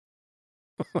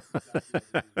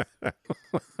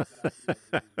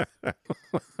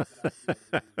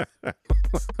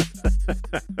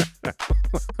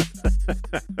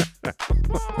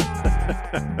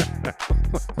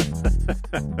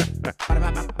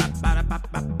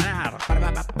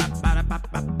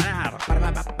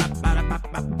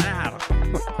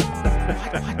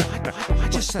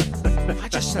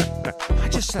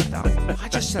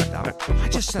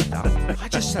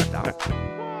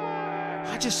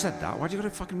I just said that. Why do you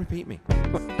gotta fucking repeat me?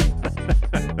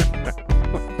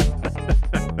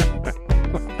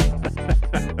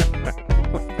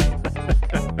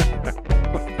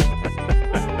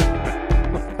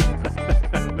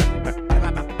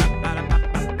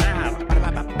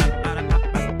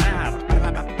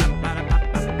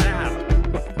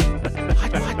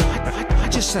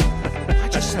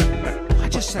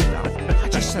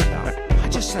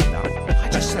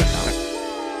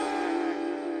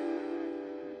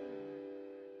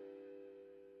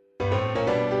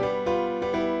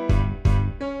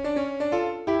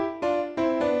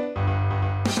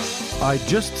 I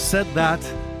just said that,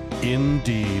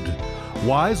 indeed.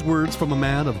 Wise words from a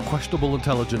man of questionable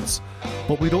intelligence.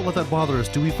 But we don't let that bother us,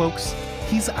 do we, folks?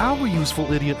 He's our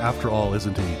useful idiot after all,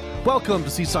 isn't he? Welcome to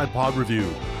Seaside Pod Review.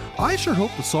 I sure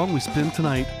hope the song we spin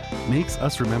tonight makes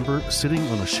us remember sitting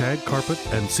on a shag carpet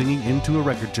and singing into a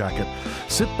record jacket.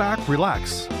 Sit back,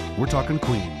 relax. We're talking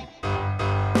Queen.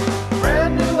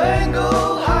 Brand new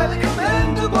angle, highly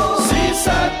commendable.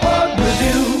 Seaside Pod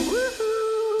Review.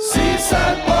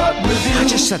 Seaside Pod Review. I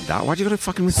just said that. Why do you gotta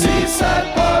fucking repeat me?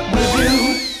 Seaside Pod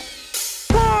Review.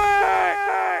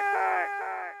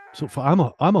 So I'm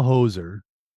a hoser,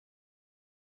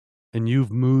 and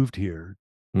you've moved here.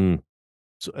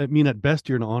 So I mean, at best,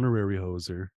 you're an honorary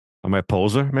hoser. Am I a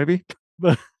poser, maybe?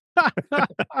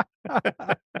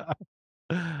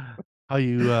 How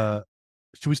you?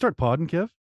 Should we start podding, Kev?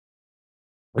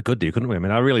 We could do, couldn't we? I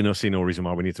mean, I really see no reason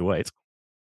why we need to wait.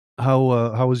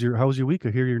 How was your week?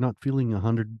 I hear you're not feeling a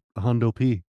hundo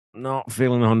P. Not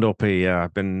feeling a hundo P. Yeah,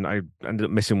 I ended up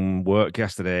missing work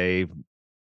yesterday.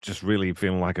 Just really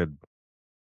feeling like a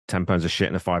 10 pounds of shit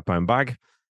in a 5 pound bag.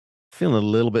 Feeling a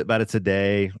little bit better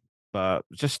today, but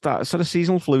just that sort of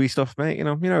seasonal flu-y stuff, mate. You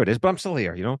know it is. But I'm still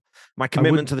here. You know, my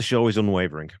commitment to the show is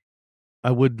unwavering.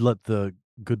 I would let the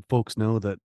good folks know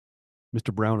that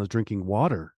Mr. Brown is drinking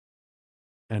water,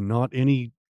 and not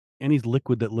any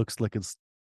liquid that looks like it's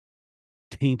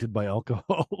tainted by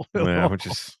alcohol. Yeah, which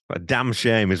is a damn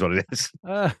shame, is what it is.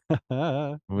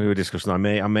 We were discussing. I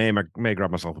may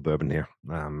grab myself a bourbon here,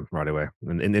 right away,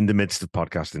 in the midst of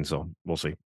podcasting. So we'll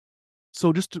see.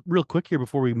 So just real quick here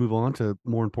before we move on to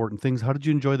more important things, how did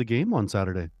you enjoy the game on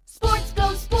Saturday? Sports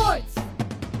go sports.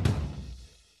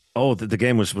 Oh, the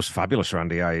game was fabulous,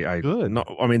 Randy. Good.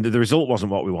 I mean, the result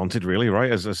wasn't what we wanted, really, right?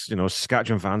 As you know,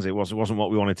 Saskatchewan fans, it wasn't what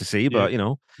we wanted to see. But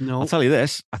no. I'll tell you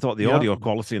this: I thought the audio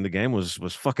quality in the game was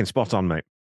fucking spot on, mate.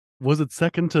 Was it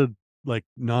second to like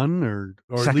none, or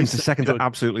second to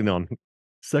absolutely none?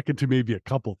 Second to maybe a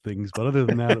couple things, but other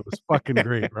than that, it was fucking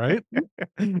great, right?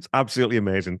 It's absolutely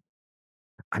amazing.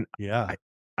 And yeah,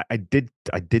 I did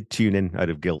tune in out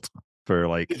of guilt for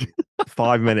like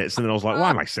 5 minutes, and then I was like,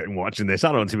 why am I sitting watching this? I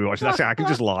don't want to be watching this. I can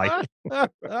just lie.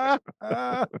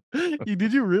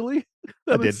 Did you really?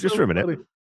 I did, just for a minute. Funny.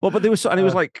 Well, but they were and it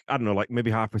was like, I don't know, like maybe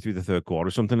halfway through the third quarter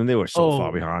or something, and they were so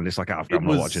far behind. It's like, I'm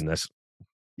not watching this.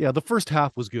 Yeah, the first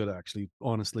half was good, actually,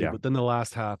 honestly. Yeah. But then the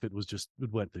last half, it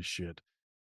went to shit.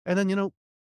 And then,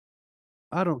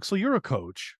 so you're a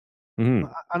coach.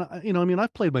 Mm-hmm. I mean,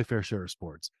 I've played my fair share of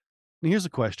sports. And here's a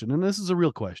question, and this is a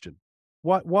real question.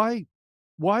 Why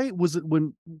was it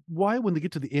when they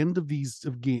get to the end of these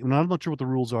games, and I'm not sure what the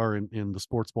rules are in the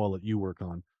sports ball that you work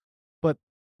on, but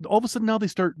all of a sudden now they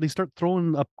start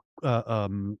throwing up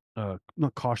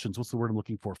not cautions, what's the word I'm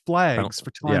looking for? Flags for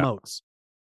timeouts.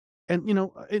 Yeah.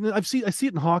 And I see it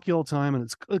in hockey all the time, and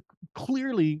it's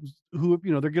clearly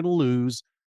they're going to lose.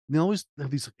 And they always have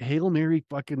these Hail Mary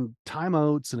fucking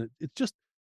timeouts, and it's just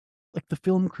like the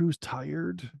film crew's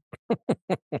tired.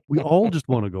 We all just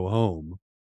want to go home.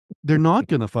 They're not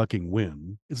going to fucking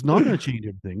win. It's not going to change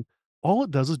everything. All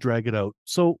it does is drag it out.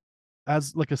 So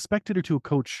as like a spectator to a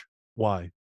coach,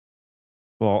 why?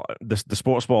 Well, the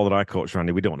sports ball that I coach,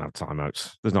 Randy, we don't have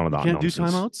timeouts. There's none of that nonsense.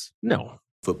 Can't do timeouts? No.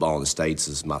 Football in the States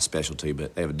is my specialty,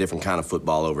 but they have a different kind of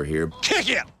football over here. Kick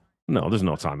it! No, there's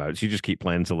no timeouts. You just keep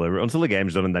playing until the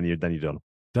game's done, and then you're done.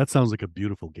 That sounds like a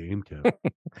beautiful game, Kev.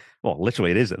 Well,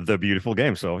 literally, it is the beautiful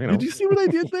game. So Did you see what I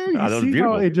did there? That was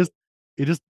beautiful.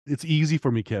 It's easy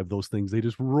for me, Kev. Those things they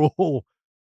just roll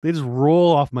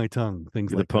off my tongue.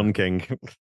 Things you're like the pun king.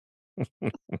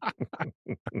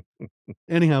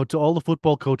 Anyhow, to all the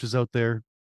football coaches out there,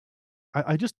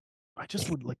 I just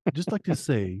would like to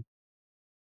say,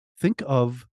 think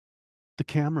of the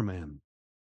cameraman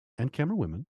and camera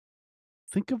women.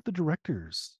 Think of the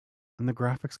directors and the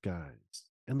graphics guys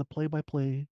and the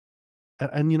play-by-play,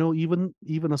 and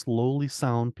even us lowly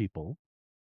sound people.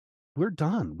 We're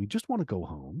done. We just want to go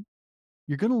home.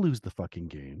 You're gonna lose the fucking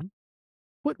game.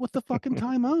 What with the fucking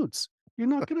timeouts? You're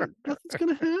not gonna. Nothing's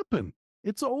gonna happen.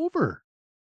 It's over.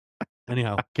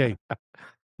 Anyhow, okay,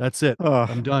 that's it.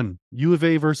 I'm done. U of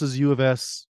A versus U of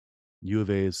S. U of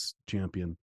A is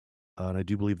champion, and I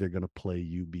do believe they're going to play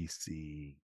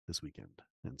UBC this weekend,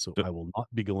 and so I will not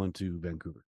be going to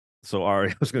Vancouver. So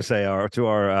I was going to say to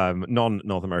our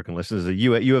non-North American listeners, the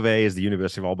U of A is the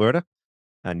University of Alberta,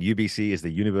 and UBC is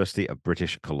the University of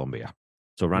British Columbia.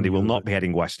 So Randy will not be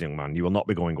heading west, young man. You will not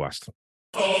be going west.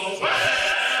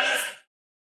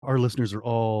 Our listeners are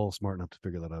all smart enough to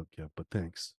figure that out, Kev, but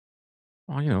thanks.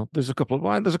 Well, there's a couple of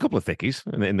thickies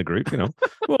in the group. We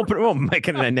won't make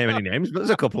name any names, but there's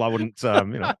a couple I wouldn't.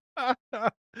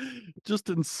 Just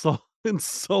insult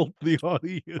the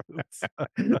audience.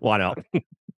 Why not?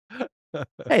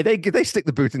 Hey, they stick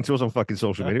the boot into us on fucking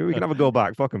social media. We can have a go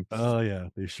back. Fuck them. Oh yeah,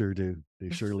 they sure do. They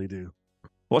surely do.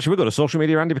 Well, should we go to social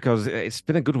media, Andy? Because it's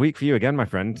been a good week for you again, my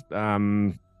friend.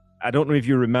 I don't know if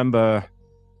you remember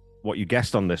what you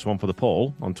guessed on this one for the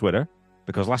poll on Twitter.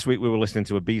 Because last week we were listening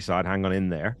to a B-side, Hang On In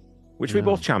There, which we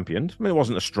both championed. I mean, it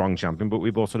wasn't a strong champion, but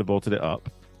we both sort of voted it up.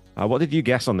 What did you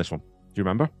guess on this one? Do you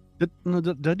remember? Did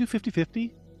I do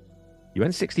 50-50? You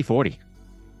went 60-40.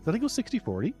 Did I go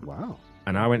 60-40? Wow.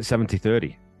 And I went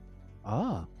 70-30.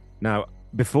 Ah. Now,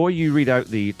 before you read out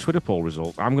the Twitter poll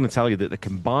result, I'm going to tell you that the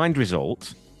combined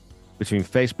result between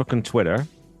Facebook and Twitter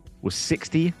was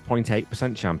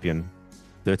 60.8% champion,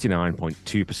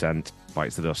 39.2%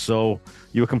 bites the dust. So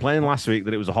you were complaining last week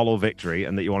that it was a hollow victory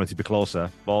and that you wanted to be closer.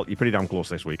 Well, you're pretty damn close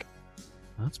this week.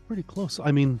 That's pretty close.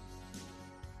 I mean,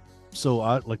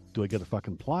 so do I get a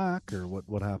fucking plaque or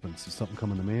what happens? Does something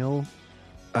come in the mail?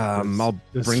 I'll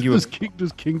bring you.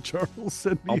 Does King Charles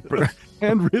send me a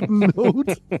handwritten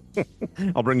note?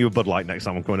 I'll bring you a Bud Light next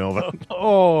time I'm coming over.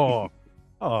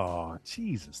 Oh,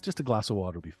 Jesus! Just a glass of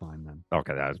water will be fine then.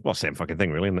 Okay, that's same fucking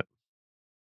thing, really, isn't it?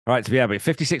 All right, so yeah, but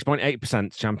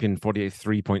 56.8% champion,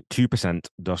 43.2%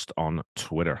 dust on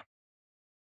Twitter.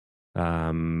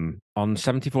 On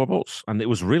 74 votes, and it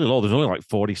was really low. There's only like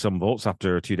 40 some votes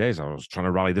after 2 days. I was trying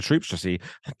to rally the troops to see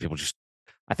people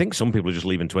I think some people are just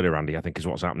leaving Twitter, Andy. I think is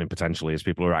what's happening potentially is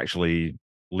people are actually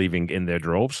leaving in their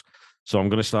droves. So I'm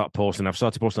going to start posting. I've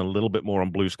started posting a little bit more on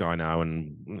Blue Sky now,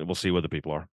 and we'll see where the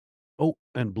people are. Oh,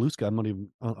 and Blue Sky, I'm not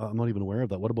even aware of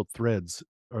that. What about Threads?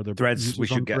 Are there Threads? We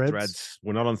should get Threads.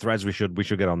 We're not on Threads. We should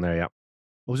get on there. Yeah.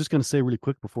 I was just going to say really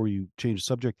quick before you change the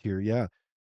subject here. Yeah,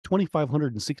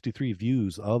 2,563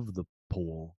 views of the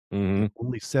poll. Mm-hmm.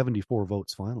 Only 74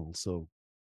 votes final. So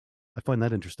I find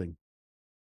that interesting.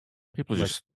 People are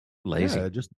just lazy. Yeah,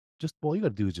 just all you got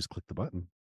to do is just click the button.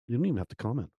 You don't even have to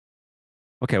comment.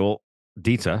 Okay, well,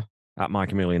 Dieter at My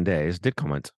Chameleon Days did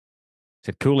comment.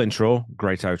 Said, cool intro,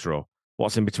 great outro.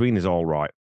 What's in between is all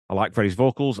right. I like Freddie's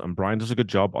vocals, and Brian does a good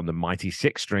job on the mighty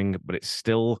 6-string, but it's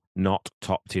still not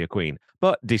top-tier Queen,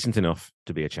 but decent enough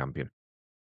to be a champion.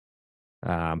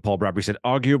 Paul Bradbury said,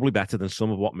 arguably better than some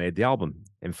of what made the album.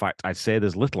 In fact, I'd say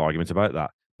there's little argument about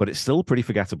that, but it's still pretty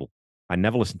forgettable. I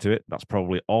never listened to it. That's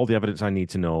probably all the evidence I need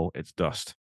to know it's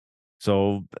dust.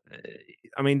 So,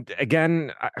 I mean,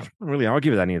 again, I don't really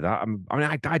argue with any of that.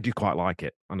 I do quite like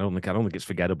it. I don't think it's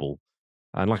forgettable.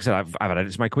 And like I said, I've added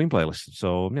it to my Queen playlist.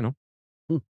 So, you know.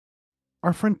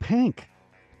 Our friend Pank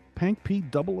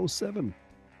P007.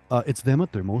 It's them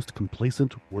at their most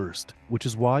complacent worst, which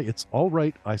is why it's all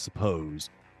right, I suppose,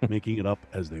 making it up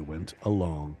as they went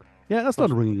along. Yeah, that's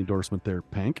not a ringing endorsement there,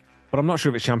 Pank. But I'm not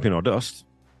sure if it's champion or dust.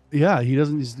 Yeah,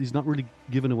 he's not really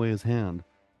giving away his hand.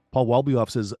 Paul Walbyoff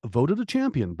says, voted a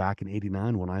champion back in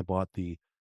 89 when I bought the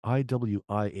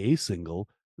IWIA single.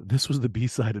 This was the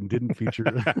B-side and didn't feature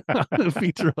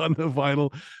on the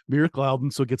vinyl Miracle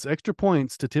album, so it gets extra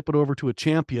points to tip it over to a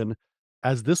champion,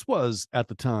 as this was, at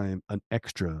the time, an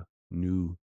extra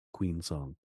new Queen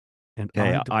song. And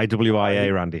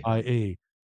IWIA, Randy. IA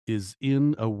is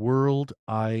in a world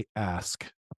I ask.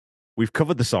 We've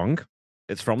covered the song.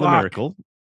 It's from the Miracle.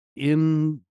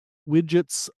 In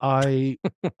widgets, I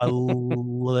allegiance.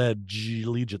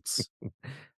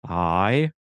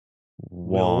 I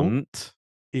want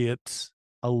it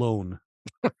alone.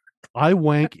 I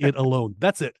wank it alone.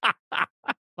 That's it.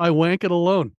 I wank it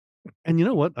alone. And you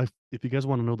know what? If you guys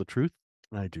want to know the truth,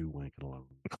 I do wank it alone.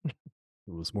 It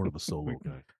was more of a solo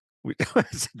guy.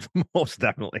 Most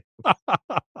definitely.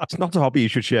 It's not a hobby you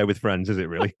should share with friends, is it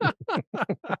really?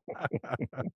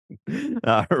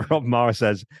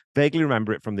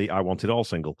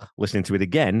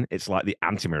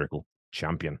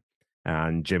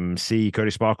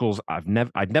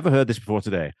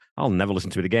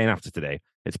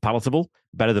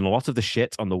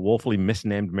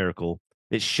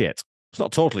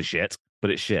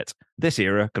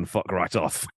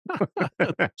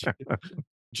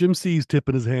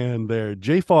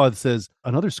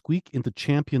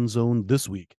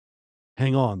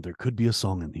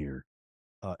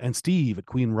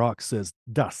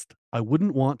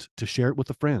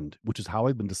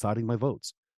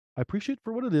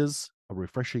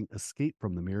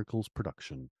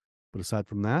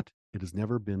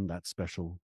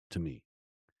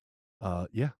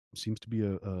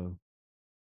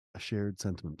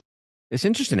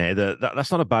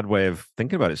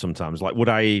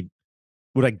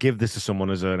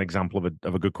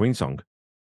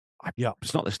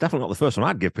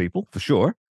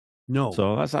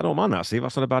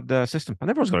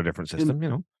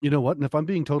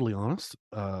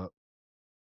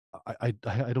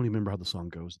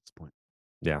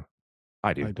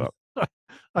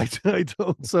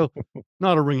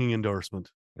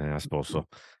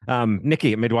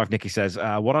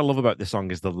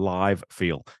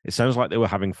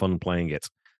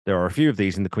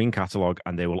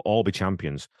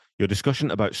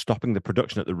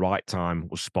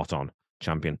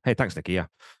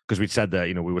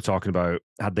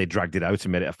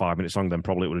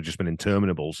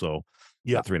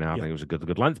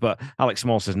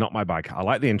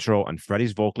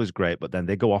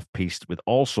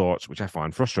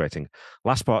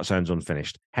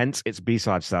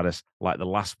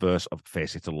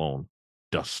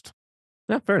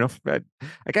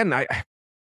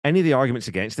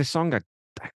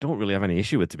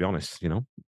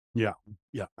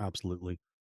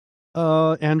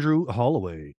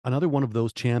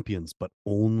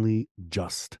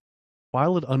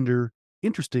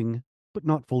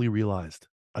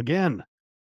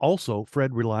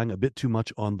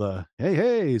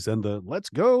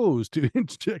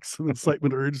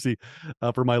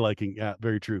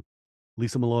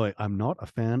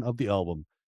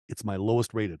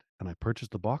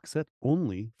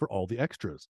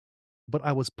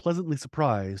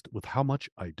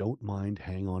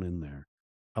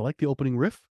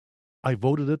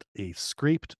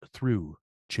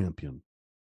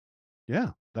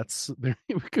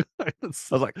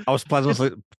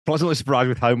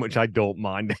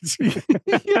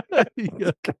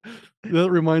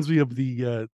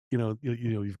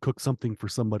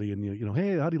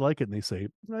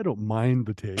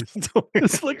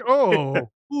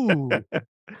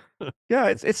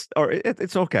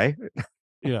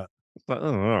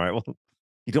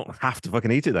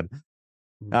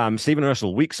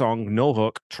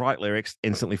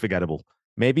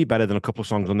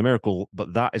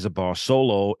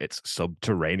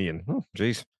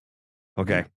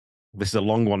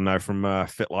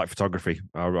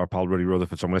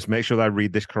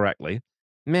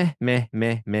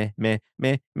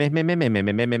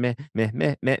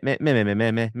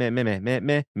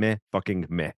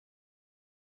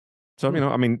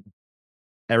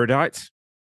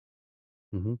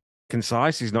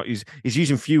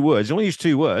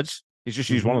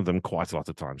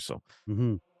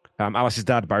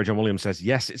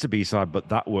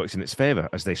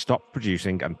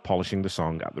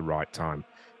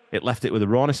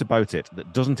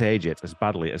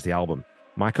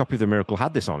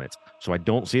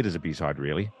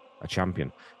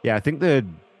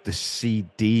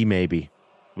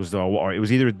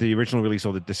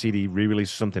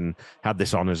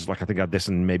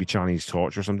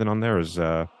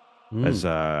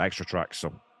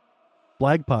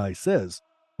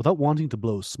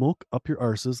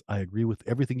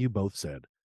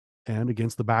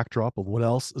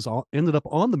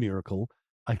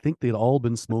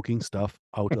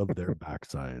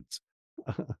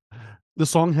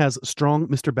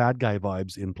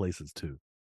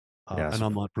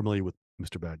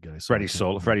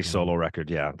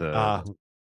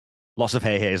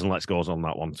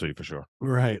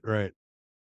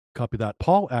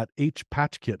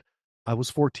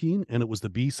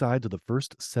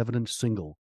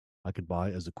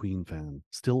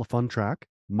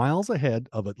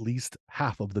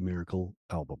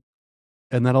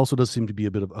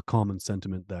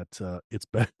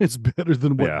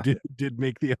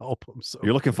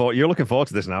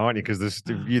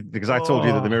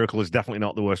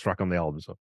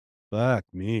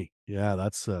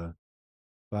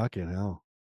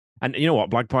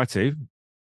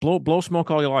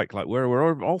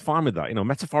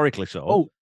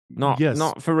 Yes.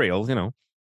 not for real, you know.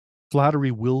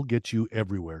 Flattery will get you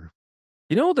everywhere.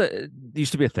 You know that there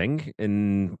used to be a thing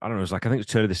in, I don't know, it was like, I think it was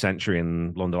turn of the century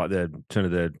in London, like the turn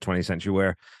of the 20th century,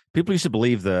 where people used to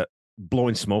believe that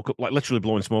blowing smoke up, like literally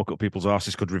blowing smoke up people's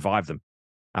asses could revive them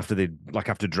after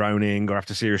after drowning or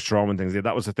after serious trauma and things.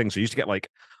 That was the thing. So you used to get like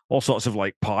all sorts of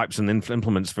like pipes and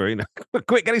implements for, you know,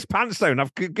 quick, get his pants down.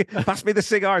 Pass me the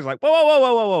cigar. He's like,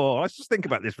 whoa. Let's just think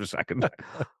about this for a second.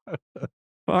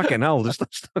 Fucking hell. So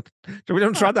we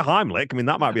don't try the Heimlich. I mean,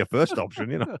 that might be a first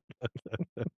option, you know.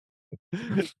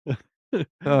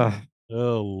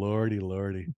 Oh,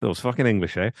 lordy. Those fucking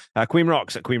English, eh? Queen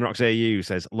Rocks at Queen Rocks AU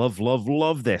says,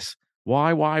 love this.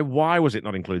 Why was it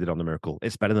not included on the Miracle?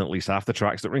 It's better than at least half the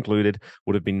tracks that were included.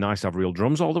 Would have been nice to have real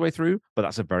drums all the way through, but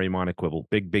that's a very minor quibble.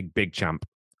 Big champ.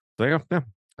 There you go. Yeah.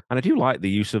 And I do like the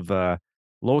use of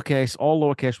lowercase, all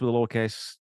lowercase with a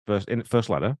lowercase first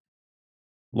letter,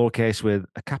 lowercase with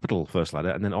a capital first letter,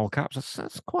 and then all caps.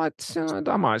 That's quite,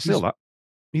 I might steal that.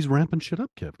 He's ramping shit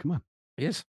up, Kev. Come on. He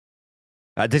is.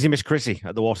 Dizzy Miss Chrissy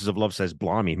at the Waters of Love says,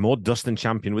 blimey, more dust than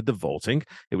champion with the vaulting.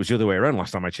 It was the other way around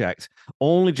last time I checked.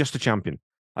 Only just a champion.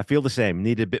 I feel the same.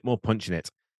 Needed a bit more punch in it.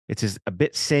 It is a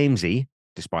bit samey,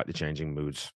 despite the changing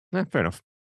moods. Fair enough.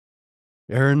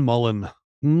 Aaron Mullen,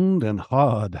 and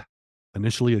Hod.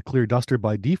 Initially a clear duster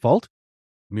by default.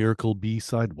 Miracle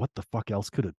B-side, what the fuck else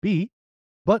could it be?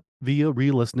 But via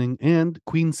re-listening and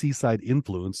Queen C-side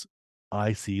influence,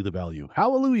 I see the value.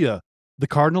 Hallelujah! The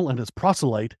Cardinal and his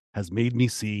proselyte has made me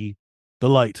see the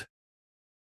light.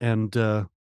 And I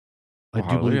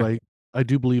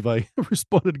do believe I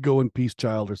responded, "Go in peace,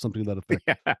 child," or something to that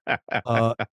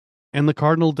effect. And the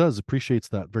Cardinal appreciates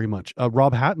that very much.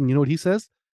 Rob Hatton, you know what he says?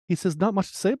 He says, not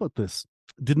much to say about this.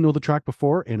 Didn't know the track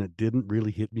before, and it didn't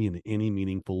really hit me in any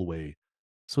meaningful way.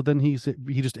 So then he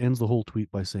just ends the whole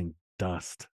tweet by saying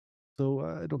dust. So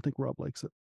I don't think Rob likes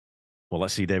it. Well,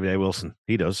 let's see David A. Wilson.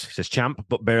 He does. He says, champ,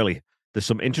 but barely. There's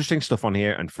some interesting stuff on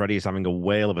here, and Freddie is having a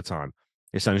whale of a time.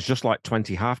 It sounds just like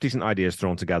 20 half-decent ideas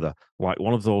thrown together, like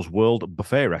one of those world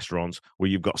buffet restaurants where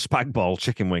you've got spag bol,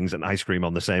 chicken wings, and ice cream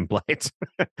on the same plate.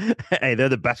 Hey, they're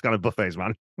the best kind of buffets,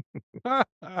 man.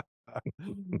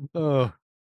 Oh,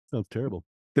 sounds terrible.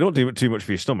 They don't do it too much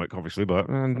for your stomach, obviously, but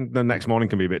the next morning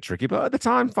can be a bit tricky. But at the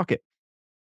time, fuck it.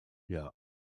 Yeah.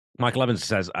 Michael Evans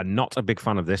says, I'm not a big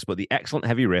fan of this, but the excellent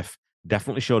heavy riff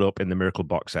definitely showed up in the Miracle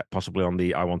box set, possibly on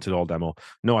the I Want It All demo.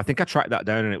 No, I think I tracked that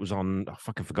down and it was on, I've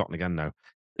fucking forgotten again now.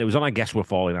 It was on I Guess We're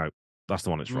Falling Out. That's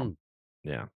the one it's from.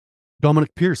 Yeah.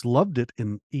 Dominic Pierce loved it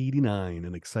in 89,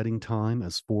 an exciting time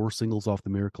as 4 singles off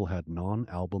the Miracle had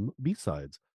non-album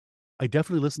B-sides. I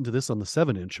definitely listened to this on the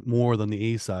 7-inch more than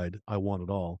the A-side, I Want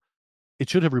It All. It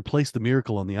should have replaced the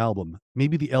Miracle on the album.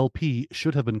 Maybe the LP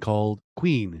should have been called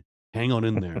Queen. Hang on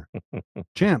in there.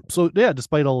 Champ. So yeah,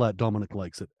 despite all that, Dominic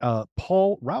likes it.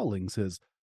 Paul Rowling says,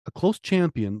 a close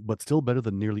champion, but still better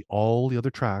than nearly all the other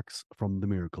tracks from The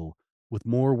Miracle. With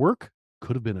more work,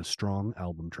 could have been a strong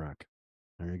album track.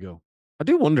 There you go. I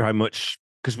do wonder how much,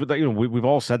 because we've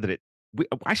all said that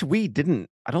we didn't,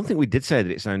 I don't think we did say that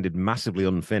it sounded massively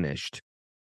unfinished.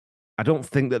 I don't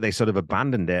think that they sort of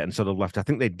abandoned it and sort of left. I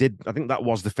think they did. I think that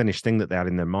was the finished thing that they had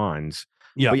in their minds.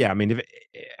 Yeah. But yeah, I mean,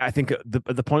 I think at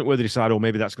the point where they decide, oh,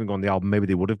 maybe that's going to go on the album, maybe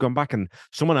they would have gone back. And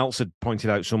someone else had pointed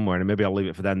out somewhere, and maybe I'll leave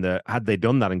it for them, that had they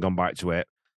done that and gone back to it,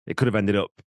 it could have ended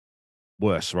up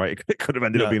worse, right? It could have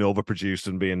ended up being overproduced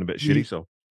and being a bit shitty. So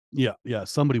yeah.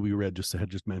 Somebody we read had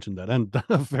just mentioned that, and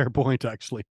a fair point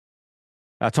actually.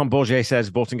 Tom Bourget says,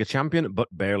 voting a champion, but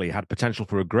barely. Had potential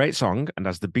for a great song, and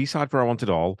as the B-side for I Want It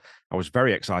All, I was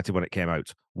very excited when it came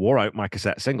out. Wore out my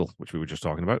cassette single, which we were just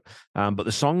talking about, but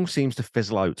the song seems to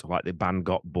fizzle out, like the band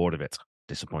got bored of it.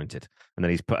 Disappointed. And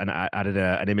then he's added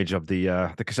an image of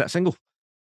the cassette single,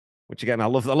 which again, I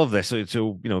love this.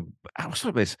 So what's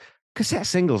up this? Cassette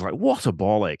singles, like, what a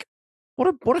ball ache. What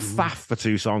a faff for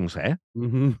 2 songs here.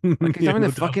 Like he's having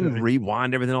to fucking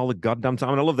rewind everything all the goddamn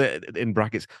time. And I love that in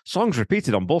brackets, songs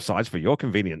repeated on both sides for your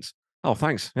convenience. Oh,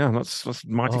 thanks. Yeah, that's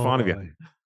mighty fine of you.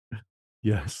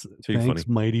 Yes. Thanks,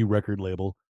 mighty record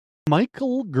label.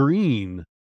 Michael Green,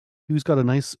 who's got a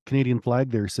nice Canadian flag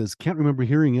there, says, can't remember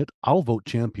hearing it. I'll vote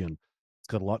champion. It's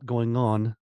got a lot going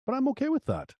on, but I'm okay with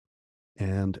that.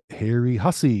 And Harry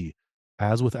Hussey,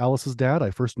 as with Alice's dad,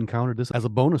 I first encountered this as a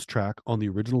bonus track on the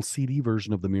original CD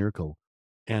version of The Miracle,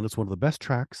 and it's one of the best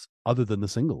tracks other than the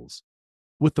singles.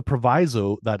 With the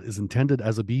proviso that is intended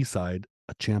as a B-side,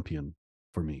 a champion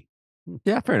for me.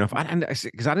 Yeah, fair enough. And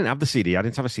because I didn't have the CD, I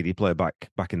didn't have a CD player back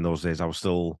in those days. I was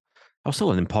still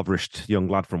an impoverished young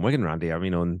lad from Wigan, Randy. I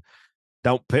mean,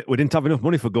 we didn't have enough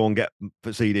money for go and get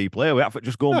a CD player. We had to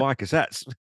just go and buy cassettes.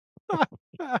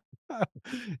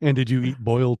 And did you eat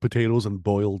boiled potatoes and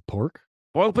boiled pork?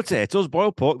 Boiled potatoes,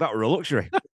 boiled pork, that were a luxury.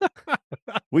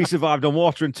 We survived on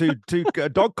water and two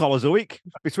dog collars a week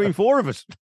between four of us.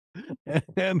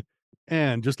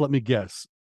 And just let me guess,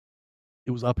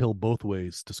 it was uphill both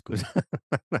ways to school.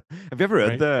 Have you ever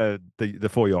heard the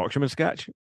Four Yorkshiremen sketch,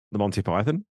 the Monty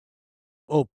Python?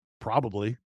 Oh,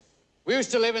 probably. We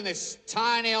used to live in this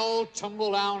tiny old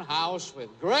tumble-down house with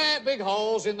great big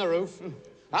holes in the roof.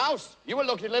 House? You were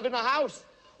lucky to live in a house.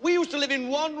 We used to live in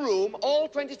one room, all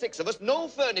 26 of us, no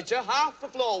furniture, half the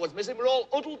floor was missing. We're all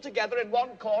huddled together in one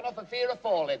corner for fear of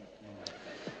falling.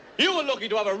 You were lucky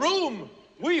to have a room.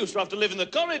 We used to have to live in the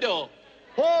corridor.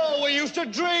 Oh, we used to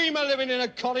dream of living in a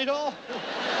corridor.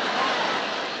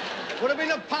 Would have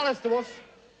been a palace to us.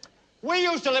 We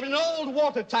used to live in an old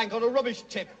water tank on a rubbish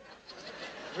tip.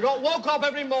 We got woke up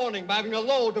every morning by having a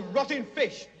load of rotting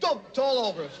fish dumped all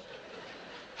over us.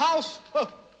 House.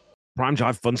 Prime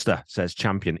Jive Funster says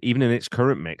Champion. Even in its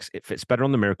current mix, it fits better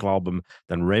on the Miracle album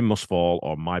than Rain Must Fall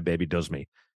or My Baby Does Me.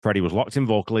 Freddie was locked in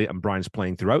vocally, and Brian's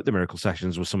playing throughout the Miracle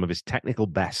sessions was some of his technical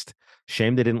best.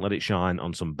 Shame they didn't let it shine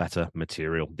on some better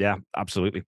material. Yeah,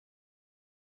 absolutely.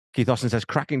 Keith Austin says,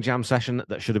 cracking jam session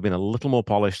that should have been a little more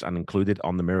polished and included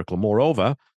on the Miracle.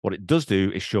 Moreover, what it does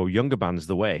do is show younger bands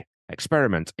the way.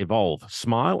 Experiment, evolve,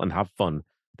 smile, and have fun.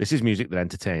 This is music that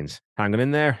entertains. Hang on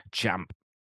in there, champ.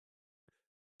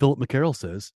 Philip McCarroll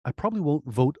says, I probably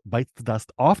won't vote Bites the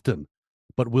Dust often,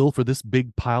 but will for this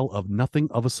big pile of nothing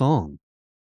of a song.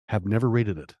 Have never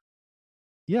rated it.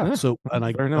 Yeah, so, and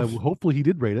I hopefully he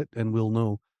did rate it, and we'll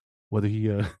know whether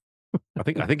he... I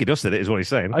think he just did it, is what he's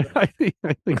saying. I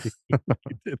think he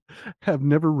did. Have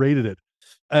never rated it.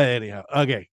 Anyhow,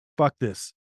 okay, fuck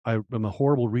this. I'm a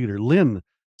horrible reader. Lynn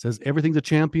says, everything's a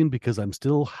champion because I'm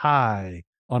still on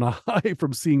a high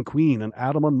from seeing Queen and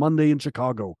Adam on Monday in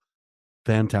Chicago.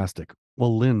 Fantastic.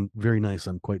 Well, Lynn, very nice.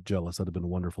 I'm quite jealous. That'd have been a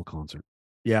wonderful concert.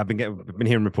 Yeah, I've been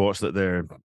hearing reports that they're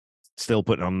still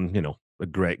putting on, a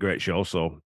great show.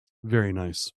 So very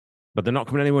nice. But they're not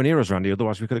coming anywhere near us, Randy.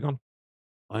 Otherwise, we could have gone.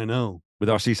 I know. With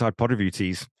our Seaside Pod Review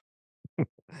teas.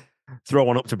 Throw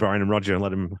one up to Brian and Roger and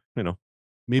let him,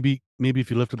 Maybe if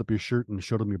you lifted up your shirt and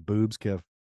showed them your boobs, Kev.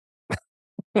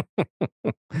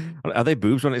 Are they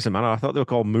boobs when it's a man? I thought they were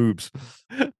called moobs.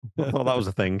 I thought that was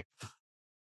a thing.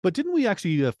 But didn't we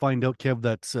actually find out, Kev,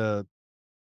 that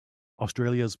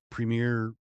Australia's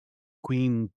premier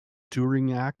Queen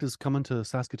touring act is coming to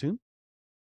Saskatoon?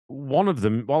 One of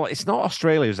them. Well, it's not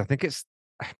Australia's. I think it's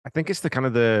the kind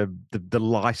of the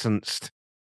licensed.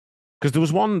 Because there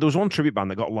was one tribute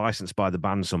band that got licensed by the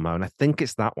band somehow, and I think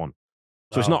it's that one.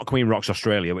 So it's not Queen Rocks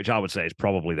Australia, which I would say is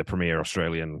probably the premier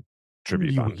Australian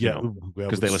tribute band. Yeah,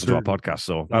 because they listen to our podcast.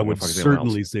 So I would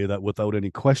certainly say that without any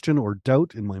question or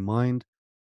doubt in my mind.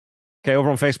 Okay,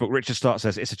 over on Facebook, Richard Stott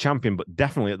says, it's a champion, but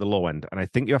definitely at the low end. And I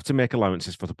think you have to make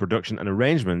allowances for the production and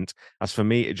arrangement. As for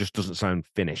me, it just doesn't sound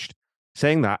finished.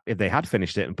 Saying that, if they had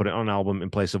finished it and put it on an album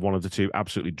in place of one of the two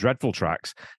absolutely dreadful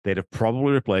tracks, they'd have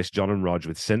probably replaced John and Rog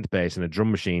with synth bass and a drum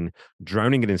machine,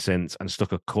 drowning it in synths and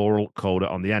stuck a choral coda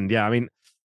on the end. Yeah, I mean,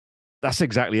 that's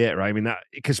exactly it, right? I mean, that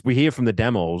because we hear from the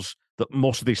demos that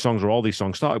most of these songs, or all these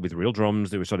songs, started with real drums.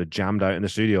 They were sort of jammed out in the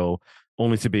studio,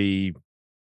 only to be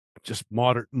just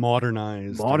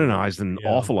modernized and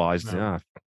awfulized.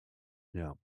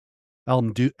 Yeah.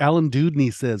 Alan Dudney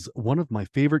says, one of my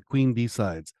favorite Queen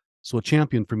B-sides. So a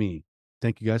champion for me.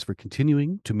 Thank you guys for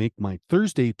continuing to make my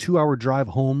Thursday 2-hour drive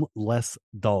home less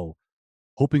dull.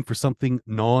 Hoping for something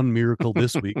non-miracle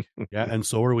this week. Yeah, and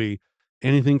so are we.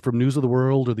 Anything from News of the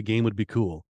World or the game would be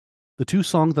cool. The two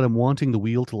songs that I'm wanting the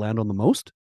wheel to land on the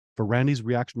most, for Randy's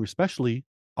reaction especially,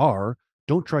 are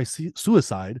Don't Try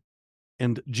Suicide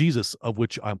and Jesus, of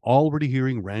which I'm already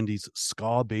hearing Randy's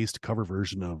ska-based cover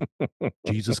version of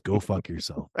Jesus, Go Fuck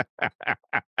Yourself.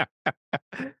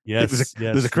 Yes,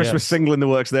 there's a Christmas single in the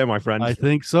works there, my friend. I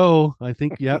think so. I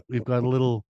think, we've got a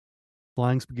little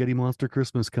Flying Spaghetti Monster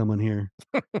Christmas coming here.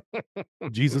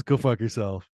 Jesus, Go Fuck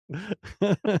Yourself.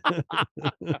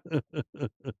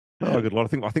 Oh, good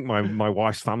Lord. I think my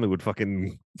wife's family would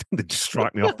fucking just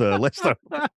strike me off the list.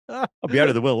 I'll be out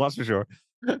of the will, that's for sure.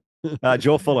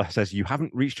 Joe Fuller says, you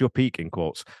haven't reached your peak, in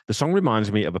quotes. The song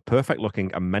reminds me of a perfect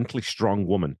looking and mentally strong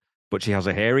woman, but she has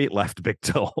a hairy left big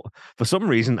toe. For some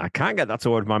reason, I can't get that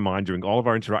toe out of my mind during all of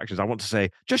our interactions. I want to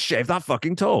say, just shave that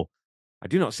fucking toe. I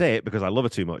do not say it because I love her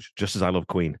too much, just as I love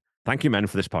Queen. Thank you, men,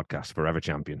 for this podcast. Forever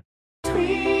champion.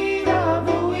 Tweet of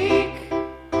the week.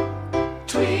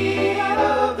 Tweet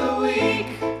of the week.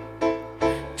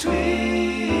 Tweet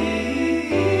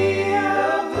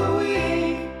of the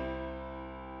week.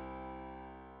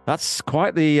 That's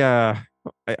quite the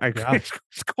Yeah. It's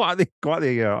quite the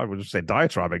I wouldn't say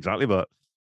diatribe exactly, but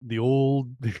The old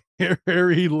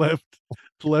hairy left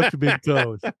big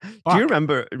toes. do Fuck. you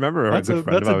remember a That's good a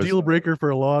friend of ours? deal breaker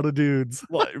for a lot of dudes.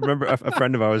 Well, remember a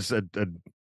friend of ours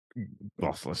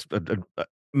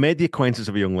made the acquaintance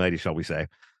of a young lady, shall we say,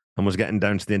 and was getting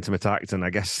down to the intimate act, and I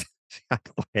guess she had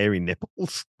hairy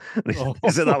nipples. And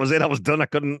he said that was it. I was done. I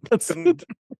couldn't.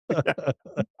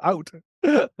 Out.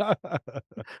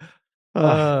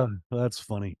 That's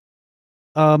funny.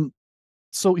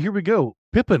 So here we go.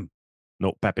 Pippin.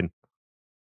 No, Pepin.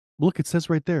 Look, it says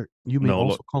right there. You may No,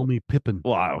 also look. call me Pippin.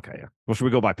 Well, okay. Yeah. Well, should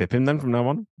we go by Pippin then from now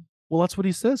on? Well, that's what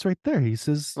he says right there. He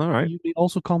says, All right. You may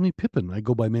also call me Pippin. I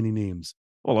go by many names.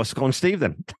 Well, let's call him Steve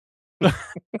then. We'll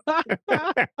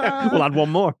add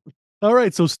one more. All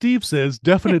right. So Steve says,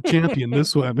 definite champion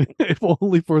this one, if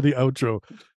only for the outro.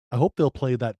 I hope they'll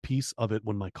play that piece of it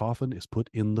when my coffin is put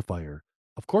in the fire.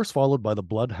 Of course, followed by the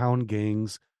Bloodhound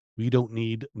Gangs. We don't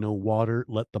need no water.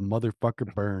 Let the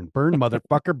motherfucker burn. Burn,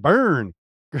 motherfucker, burn.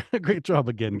 Great job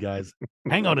again, guys.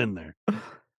 Hang on in there.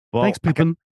 Well, Thanks,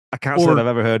 Pippin. I can't say Or- I've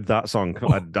ever heard that song.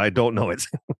 I don't know it.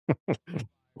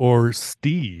 Or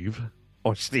Steve.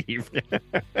 Or Steve.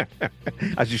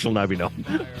 As you shall now be known. We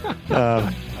don't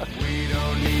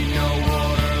need no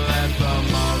water, let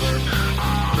the mother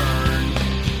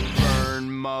burn,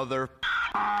 mother.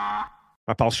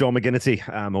 My pal Sean McGinnity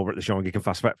over at the Sean Geek and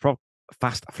Fast Fret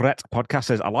podcast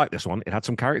says, I like this one. It had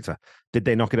some character. Did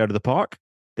they knock it out of the park?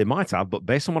 They might have, but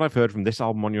based on what I've heard from this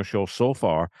album on your show so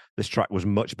far, this track was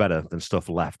much better than stuff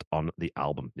left on the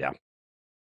album. Yeah.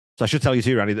 So I should tell you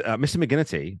too, Randy, that Mr.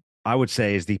 McGinnity, I would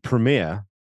say, is the premier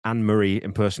Anne Murray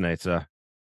impersonator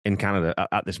in Canada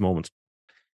at this moment.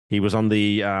 He was on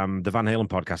the Van Halen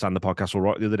podcast and the Podcast Will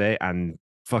Rock the other day and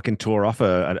fucking tore off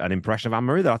an impression of Anne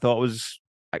Murray that I thought was,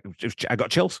 I got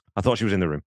chills. I thought she was in the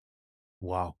room.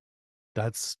 Wow.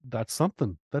 That's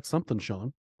something. That's something,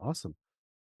 Sean. Awesome.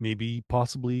 Maybe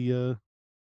possibly a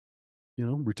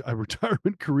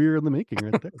retirement career in the making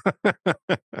right there.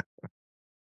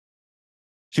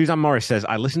 Suzanne Morris says,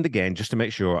 I listened again just to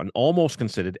make sure and almost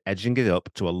considered edging it up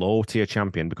to a low-tier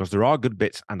champion because there are good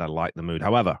bits and I like the mood.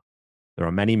 However, there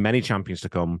are many, many champions to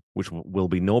come, which will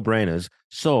be no-brainers.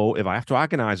 So if I have to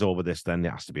agonize over this, then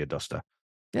it has to be a duster.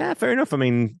 Yeah, fair enough. I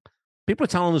mean, people are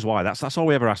telling us why. That's all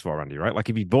we ever ask for, Randy, right? Like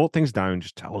if you vote things down,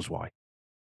 just tell us why.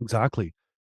 Exactly.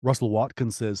 Russell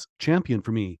Watkins says, champion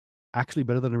for me. Actually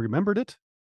better than I remembered it.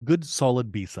 Good,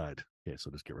 solid B-side. Okay, so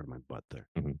just get rid of my butt there.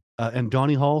 Mm-hmm. And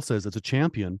Donnie Hall says it's a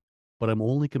champion, but I'm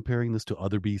only comparing this to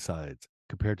other B-sides.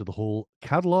 Compared to the whole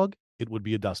catalog, it would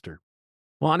be a duster.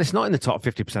 Well, and it's not in the top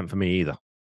 50% for me either.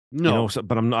 No. You know,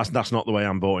 but I'm not. That's not the way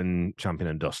I'm voting champion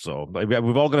and dust. So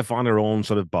we've all got to find our own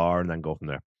sort of bar and then go from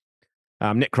there.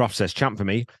 Nick Croft says, champ for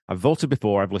me. I've voted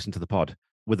before I've listened to the pod.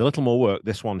 With a little more work,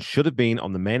 this one should have been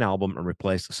on the main album and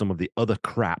replaced some of the other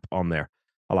crap on there.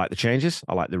 I like the changes.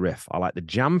 I like the riff. I like the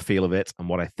jam feel of it and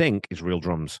what I think is real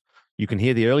drums. You can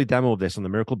hear the early demo of this on the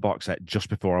Miracle box set just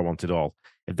before I Want It All.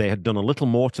 If they had done a little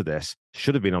more to this,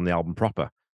 should have been on the album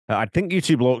proper. I think you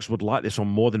two blokes would like this one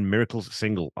more than Miracle's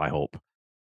single, I hope.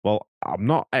 Well, I'm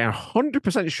not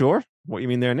 100% sure what you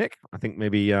mean there, Nick. I think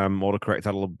maybe autocorrect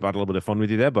had a little bit of fun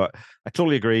with you there, but I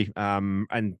totally agree.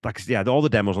 And like, yeah, all the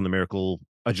demos on the Miracle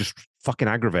are just fucking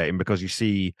aggravating because you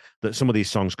see that some of these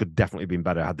songs could definitely have been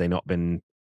better had they not been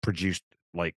produced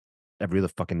like every other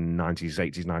fucking 90s,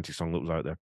 80s, 90s song that was out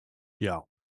there. Yeah.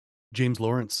 James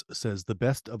Lawrence says the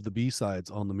best of the B-sides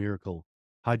on the Miracle.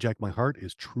 Hijack My Heart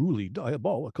is truly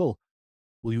diabolical.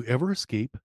 Will you ever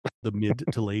escape the mid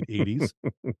to late 80s?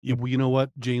 You know what,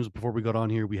 James, before we got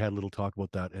on here, we had a little talk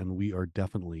about that, and we are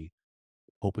definitely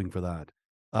hoping for that.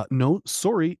 No,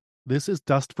 sorry, this is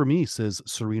dust for me, says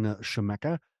Serena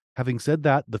Shemeka. Having said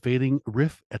that, the fading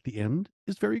riff at the end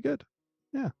is very good.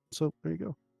 Yeah, so there you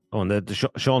go. Oh, and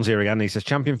Sean's here again. He says,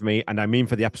 champion for me, and I mean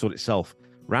for the episode itself.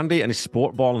 Randy and his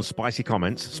sport ball and spicy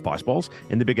comments, spice balls,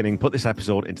 in the beginning put this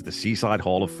episode into the Seaside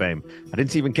Hall of Fame. I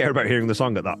didn't even care about hearing the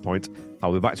song at that point.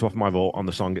 I'll be back to offer my vote on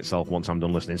the song itself once I'm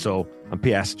done listening. So, and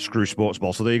P.S., screw sports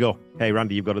ball. So there you go. Hey,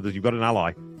 Randy, you've got an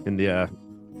ally in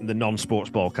the non-sports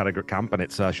ball category camp, and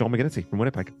it's Sean McGinnity from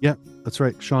Winnipeg. Yeah, that's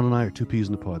right. Sean and I are two peas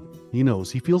in the pod. He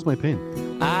knows. He feels my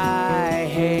pain. I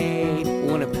hate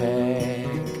Winnipeg.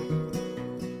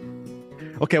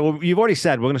 Okay, well, you've already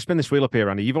said, we're going to spin this wheel up here,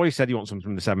 Randy. You've already said you want something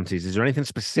from the 70s. Is there anything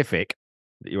specific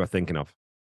that you are thinking of?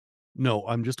 No,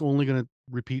 I'm just only going to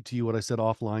repeat to you what I said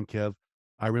offline, Kev.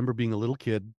 I remember being a little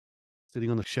kid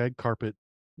sitting on the shag carpet,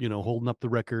 holding up the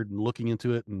record and looking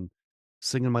into it and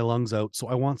singing my lungs out. So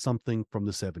I want something from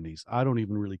the 70s. I don't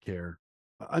even really care.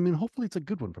 I mean, hopefully it's a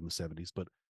good one from the 70s, but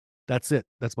That's it.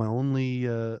 That's my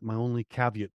only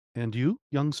caveat. And you,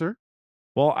 young sir?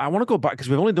 Well, I want to go back because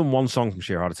we've only done one song from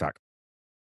Sheer Heart Attack.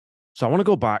 So I want to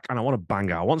go back and I want to bang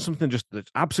out. I want something just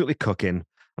that's absolutely cooking. And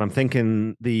I'm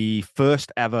thinking the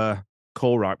first ever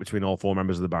co-write between all four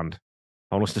members of the band.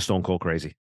 I want us to Stone Cold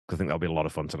Crazy because I think that'll be a lot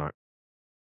of fun tonight.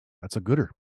 That's a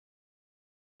gooder.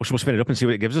 We should spin it up and see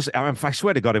what it gives us. I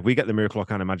swear to God, if we get the Miracle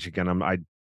kind of magic again, I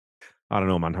don't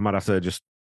know, man. I might have to just.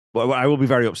 Well, I will be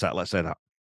very upset. Let's say that.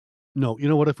 No, you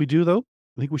know what? If we do though,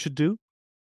 I think we should do.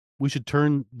 We should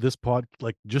turn this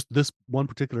just this one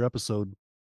particular episode.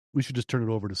 We should just turn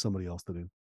it over to somebody else to do.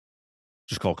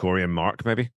 Just call Corey and Mark,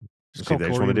 maybe. Just call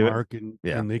Corey and Mark, and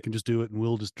they can just do it, and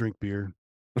we'll just drink beer.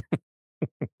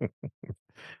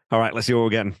 All right, let's see what we're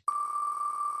getting.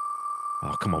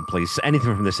 Oh, come on, please.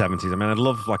 Anything from the 70s. I mean, I'd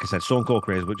love, like I said, Stone Cold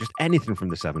Crazy, but just anything from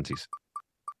the 70s.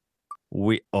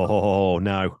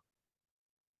 No.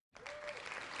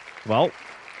 Well,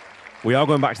 we are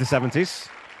going back to the 70s.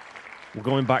 We're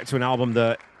going back to an album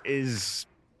that is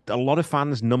a lot of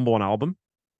fans' number one album,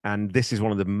 and this is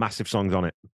one of the massive songs on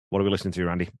it. What are we listening to,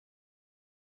 Randy?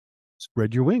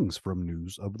 Spread Your Wings from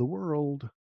News of the World.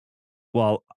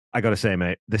 Well, I got to say,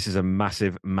 mate, this is a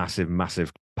massive, massive,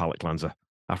 massive palate cleanser.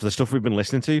 After the stuff we've been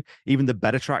listening to, even the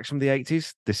better tracks from the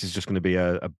 80s, this is just going to be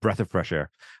a breath of fresh air.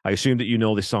 I assume that you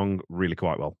know this song really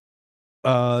quite well.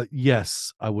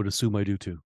 Yes, I would assume I do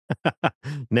too.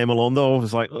 Name alone, though,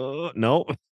 was like, no.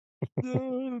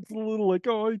 It's a little like,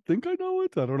 I think I know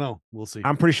it. I don't know. We'll see.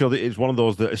 I'm pretty sure that it's one of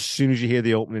those that as soon as you hear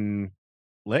the opening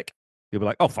lick, you'll be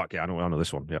like, oh, fuck yeah, I know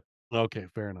this one. Yep. Okay,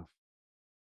 fair enough.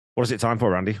 What is it time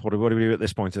for, Randy? What do we do at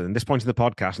this point? At this point in the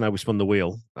podcast, now we spun the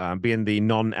wheel. Being the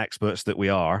non-experts that we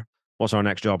are, what's our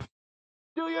next job?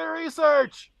 Do your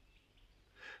research.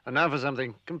 And now for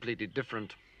something completely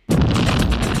different.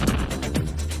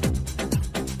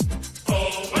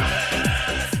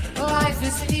 Life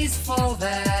is peaceful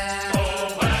there.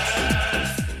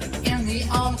 In the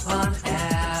open air.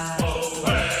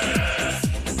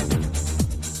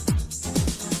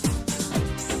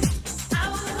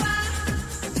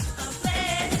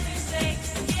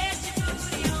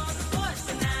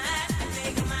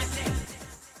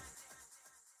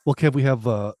 Well, Kev, we have,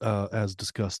 as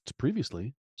discussed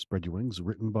previously, Spread Your Wings,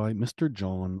 written by Mr.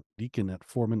 John Deacon at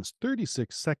 4 minutes,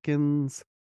 36 seconds.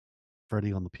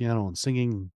 Freddie on the piano and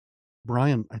singing.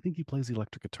 Brian, I think he plays the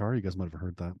electric guitar. You guys might have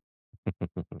heard that.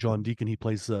 John Deacon, he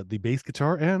plays the bass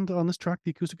guitar, and on this track,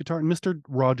 the acoustic guitar. And Mr.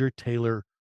 Roger Taylor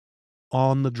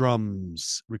on the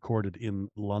drums, recorded in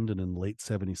London in late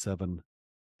 77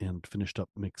 and finished up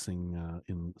mixing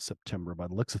in September, by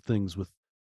the looks of things, with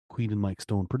Queen and Mike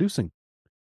Stone producing.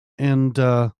 And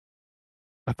I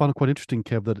found it quite interesting,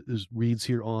 Kev, that it reads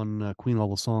here on Queen All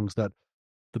the Songs that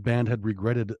the band had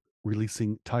regretted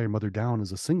releasing Tie Your Mother Down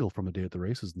as a single from A Day at the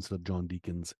Races instead of John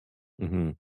Deacon's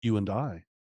You and I,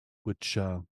 which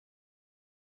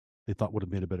they thought would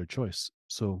have made a better choice.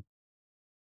 So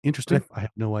interesting. I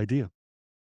have no idea.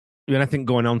 And I think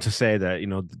going on to say that,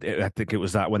 I think it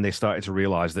was that when they started to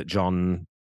realize that John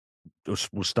was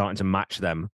starting to match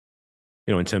them,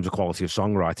 in terms of quality of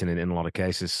songwriting in a lot of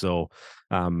cases. So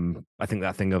I think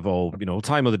that thing of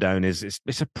Tie Your Mother Down it's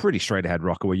a pretty straight ahead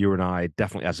rocker where You and I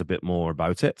definitely has a bit more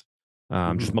about it.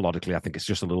 Just melodically, I think it's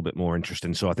just a little bit more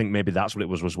interesting. So I think maybe that's what it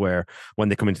was where when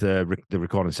they come into the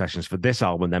recording sessions for this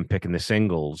album, then picking the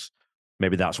singles,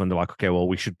 maybe that's when they're like, okay, well,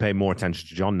 we should pay more attention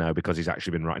to John now because he's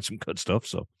actually been writing some good stuff.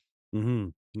 So,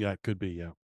 yeah, it could be.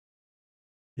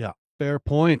 Yeah, fair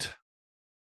point.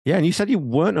 Yeah, and you said you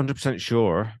weren't 100%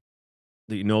 sure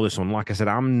that you know this one. Like I said,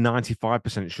 I'm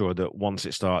 95% sure that once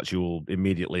it starts, you'll be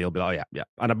like, oh, yeah.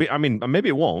 And maybe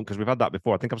it won't because we've had that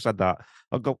before. I think I've said that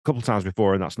a couple of times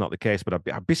before, and that's not the case. But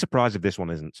I'd be surprised if this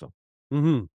one isn't. So,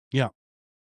 yeah,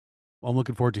 I'm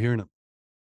looking forward to hearing it.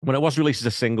 When it was released as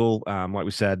a single, like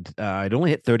we said, it only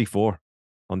hit 34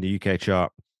 on the UK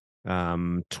chart,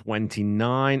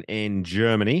 29 in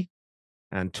Germany,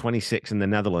 and 26 in the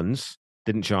Netherlands.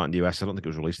 Didn't chart in the US. I don't think it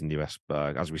was released in the US,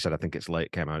 but as we said, I think it's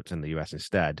late came out in the US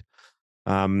instead.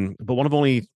 But one of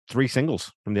only 3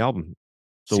 singles from the album.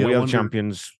 So We Are the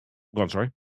Champions. Go on, sorry.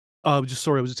 I was just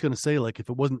going to say, like, if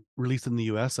it wasn't released in the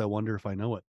US, I wonder if I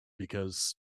know it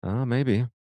because. Maybe. Well,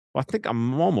 I think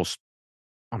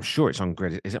I'm sure it's on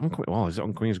Greatest. Is it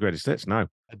on Queen's Greatest Hits? No.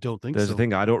 I don't think There's so. a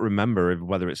thing I don't remember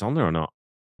whether it's on there or not.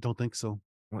 Don't think so.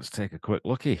 Let's take a quick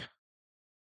looky.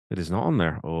 It is not on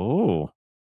there. Oh.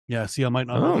 Yeah, see, I might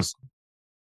not know this.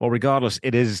 Well, regardless,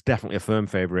 it is definitely a firm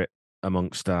favorite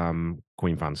amongst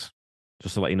Queen fans.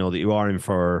 Just to let you know that you are in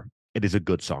for it is a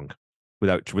good song.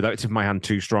 Without tipping my hand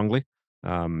too strongly,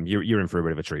 you're in for a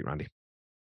bit of a treat, Randy.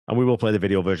 And we will play the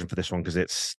video version for this one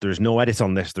because there's no edit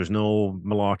on this. There's no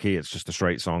malarkey. It's just a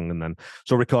straight song. And then,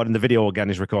 so recording the video again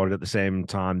is recorded at the same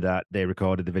time that they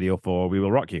recorded the video for We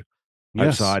Will Rock You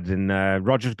outside in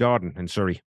Rogers Garden in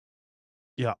Surrey.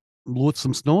 Yeah. With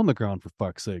some snow on the ground, for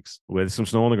fuck's sakes. With some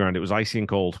snow on the ground. It was icy and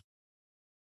cold.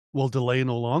 Well, delay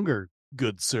no longer,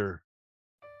 good sir.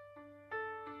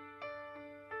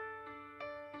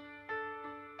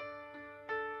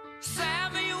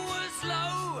 Sammy was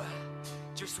low,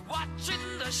 just watching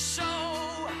the show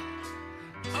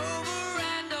over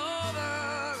and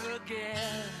over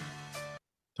again.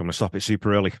 So I'm going to stop it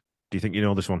super early. Do you think you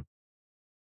know this one?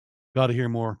 Got to hear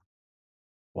more.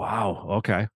 Wow.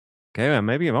 Okay. Okay, man.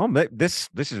 Maybe this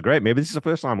is great. Maybe this is the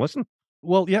first time listen.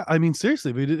 Well, yeah. I mean,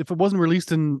 seriously, if it wasn't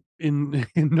released in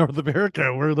North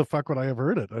America, where the fuck would I have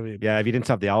heard it? I mean, Yeah, if you didn't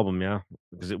have the album, yeah,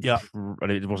 because it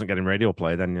wasn't getting radio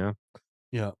play, then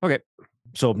yeah. Okay.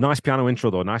 So nice piano intro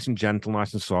though, nice and gentle,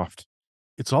 nice and soft.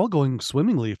 It's all going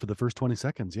swimmingly for the first 20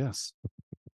 seconds. Yes.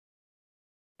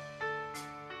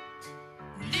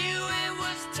 Knew it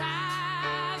was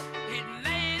time, he'd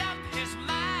made up his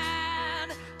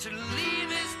mind to leave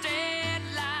his dead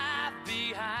life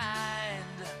behind.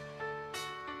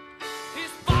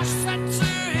 His boss said to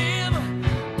him,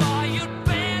 boy, you'd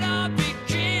better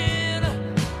begin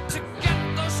to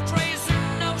get those crazy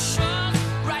notions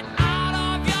right out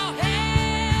of your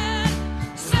head.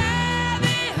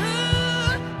 Sammy, who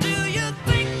do you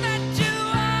think that you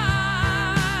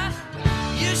are?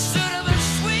 You should have been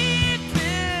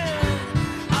sweeping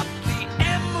up the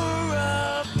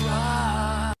emerald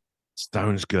rock.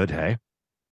 Sounds good, hey?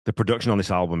 The production on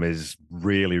this album is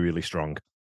really, really strong.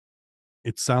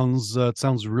 It sounds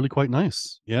really quite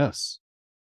nice. Yes.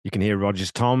 You can hear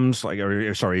Roger's toms, you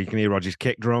can hear Roger's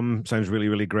kick drum. Sounds really,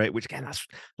 really great. Which again, that's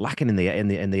lacking in the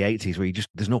 80s, where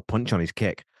there's no punch on his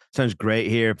kick. Sounds great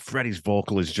here. Freddie's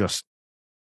vocal is just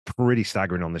pretty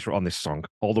staggering on this song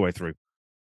all the way through.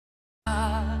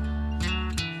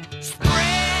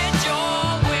 Spread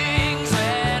your wings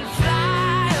and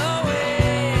fly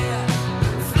away,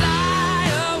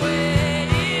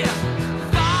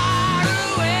 far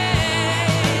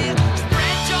away.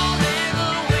 Spread your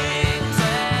little wings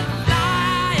and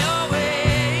fly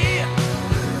away,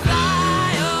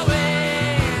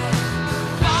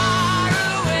 far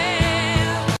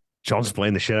away. John's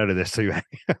playing the shit out of this too.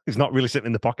 He's not really sitting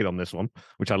in the pocket on this one,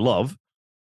 which I love.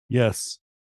 Yes.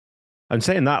 And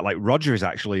saying that, like Roger is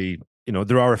actually,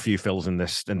 there are a few fills in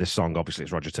this song. Obviously,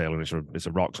 it's Roger Taylor and it's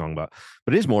a rock song, but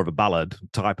it is more of a ballad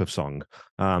type of song.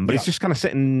 But he's just kind of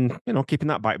sitting, keeping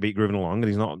that backbeat grooving along, and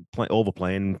he's not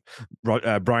overplaying.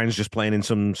 Brian's just playing in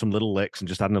some little licks and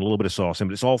just adding a little bit of sauce in,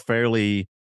 but it's all fairly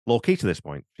low key to this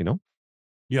point,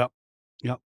 Yep.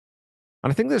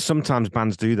 And I think that sometimes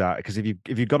bands do that because if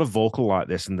you've got a vocal like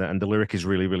this and the lyric is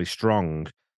really, really strong,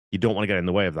 you don't want to get in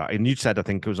the way of that. And you said, I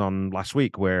think it was on last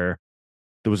week, where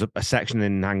there was a section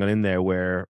in Hang On In There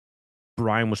where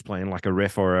Brian was playing like a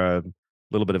riff or a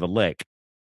little bit of a lick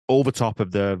over top of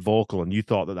the vocal, and you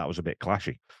thought that was a bit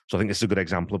clashy. So I think this is a good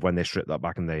example of when they strip that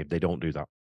back and they don't do that.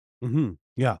 Mm-hmm.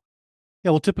 Yeah.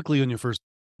 Yeah. Well, typically on your first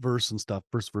verse and stuff,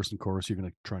 first verse and chorus, you're going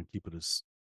to try and keep it as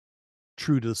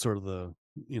true to sort of the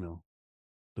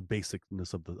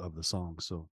basicness of the song.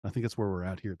 So I think that's where we're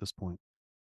at here at this point.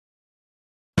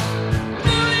 Pull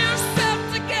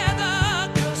yourself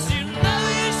together, 'cause you know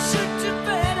you should do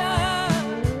better.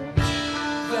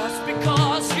 That's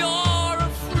because you're a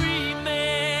free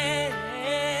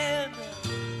man.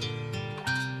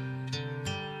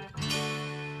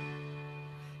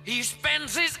 He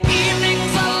spends his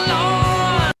evenings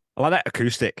alone. I like that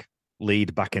acoustic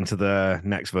lead back into the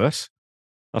next verse.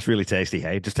 That's really tasty,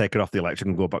 hey? Just take it off the electric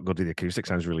and go to the acoustic.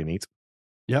 Sounds really neat.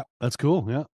 Yeah, that's cool.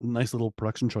 Yeah. Nice little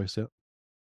production choice. Yeah.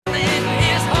 In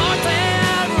his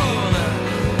hotel room,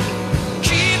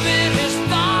 keeping his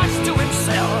thoughts to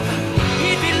himself.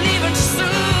 He'd be leaving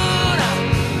soon,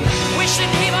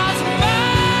 wishing he was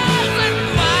miles and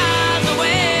miles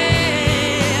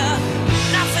away.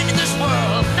 Nothing in this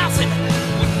world, nothing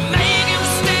would make him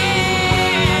stay.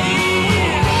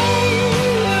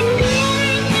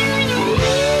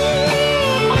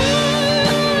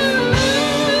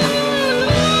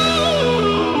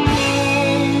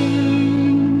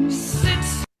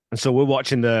 And so we're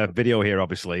watching the video here,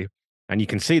 obviously, and you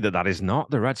can see that is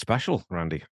not the red special,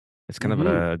 Randy. It's kind of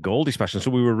a Goldie special. So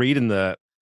we were reading they'd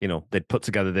put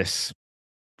together this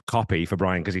copy for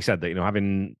Brian because he said that,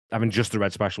 having just the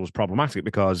red special was problematic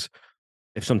because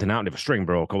if something happened, if a string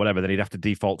broke or whatever, then he'd have to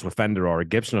default to a Fender or a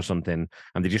Gibson or something,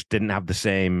 and they just didn't have the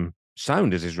same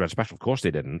sound as his Red Special. Of course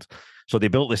they didn't. So they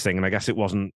built this thing, and I guess it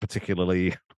wasn't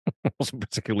particularly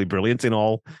brilliant in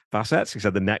all facets. He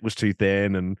said the neck was too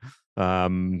thin, and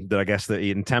that I guess that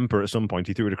in temper at some point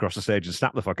he threw it across the stage and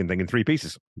snapped the fucking thing in 3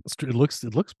 pieces. It's true. It looks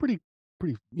pretty,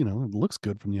 you know, it looks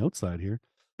good from the outside here.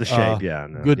 The shape, yeah,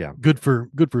 no, good, yeah. good for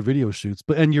video shoots.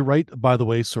 But and you're right, by the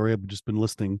way. Sorry, I've just been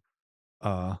listening.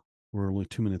 We're only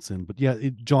 2 minutes in, but yeah,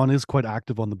 John is quite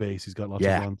active on the bass. He's got lots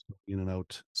of runs in and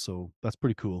out, so that's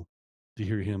pretty cool to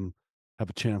hear him have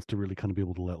a chance to really kind of be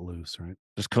able to let loose, right?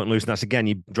 Just cutting loose, and that's again,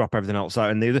 you drop everything else out.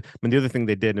 And the other thing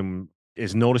they did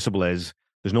is noticeable is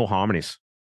there's no harmonies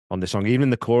on this song, even in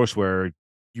the chorus where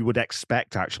you would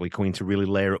expect actually Queen to really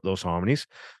layer up those harmonies.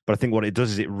 But I think what it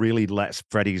does is it really lets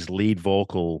Freddie's lead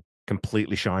vocal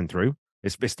completely shine through.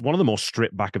 It's one of the most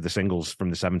stripped back of the singles from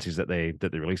the 70s that they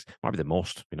released. Might be the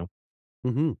most, you know.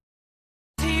 Mm-hmm.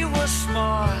 He was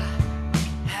smart,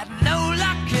 had no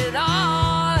luck at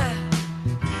all.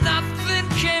 Nothing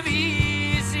came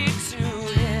easy to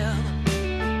him.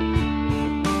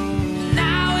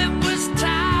 Now it was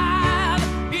time,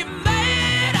 he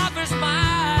made up his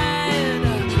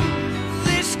mind.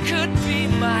 This could be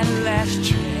my last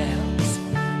chance.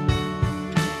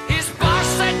 His boss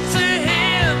said to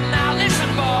him, now listen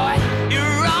boy,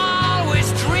 you're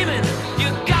always dreaming. You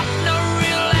got no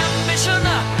real ambition.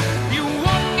 You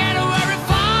won't get very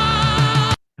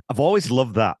far. I've always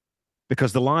loved that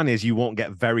because the line is you won't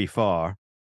get very far,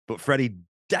 but Freddie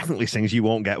definitely sings you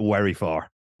won't get very far.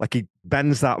 Like he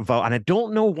bends that vote, and I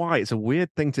don't know why. It's a weird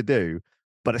thing to do,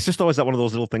 but it's just always that one of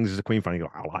those little things as a Queen fan. You go,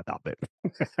 I like that bit.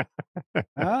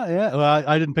 Yeah. Well,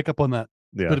 I didn't pick up on that.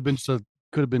 Yeah, Could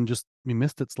have been just we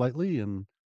missed it slightly, and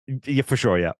yeah, for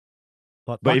sure, yeah.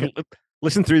 thought, But fuck if, it.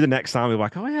 listen through the next time, you're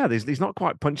like, oh yeah, he's not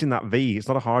quite punching that V. It's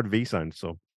not a hard V sound.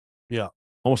 So Yeah.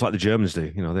 almost like the Germans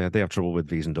do. You know, they have trouble with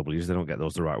V's and W's. They don't get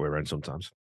those the right way around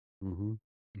sometimes. Mm-hmm.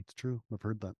 It's true. I've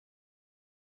heard that.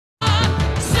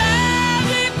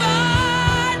 Sorry,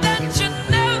 boy, that you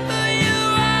know who you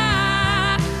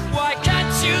are. Why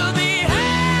can't you be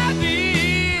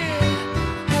happy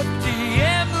at the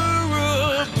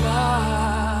Emerald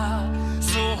Bar?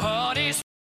 So honey,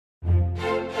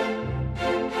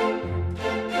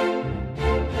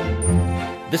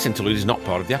 This interlude is not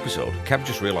part of the episode. Kev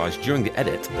just realised during the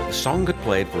edit that the song had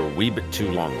played for a wee bit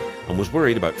too long and was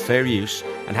worried about fair use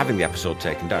and having the episode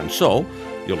taken down. So,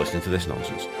 you're listening to this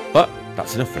nonsense. But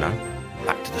that's enough for now.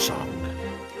 Back to the song.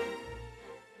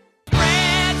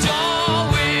 spread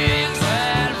your wings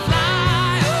and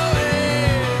fly away,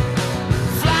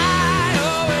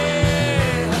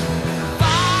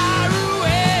 far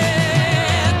away.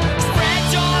 Spread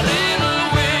your little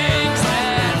wings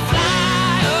and fly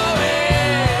away,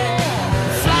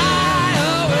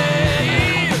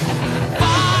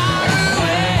 far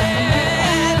away.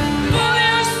 Pull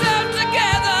yourself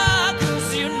together, 'cause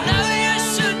you know you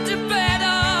should do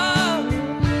better.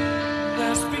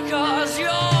 That's because you're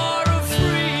a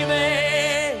free man.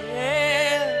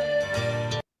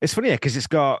 It's funny, because it's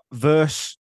got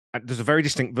verse. There's a very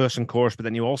distinct verse and chorus, but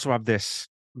then you also have this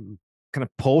kind of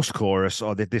post-chorus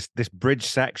or this bridge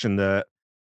section that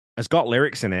has got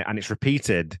lyrics in it, and it's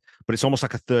repeated, but it's almost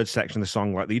like a third section of the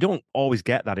song. Like you don't always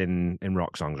get that in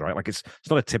rock songs, right? Like it's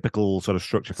not a typical sort of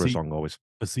structure for a C- song always.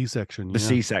 A C-section. The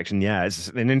C section, yeah, it's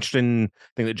an interesting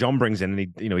thing that John brings in, and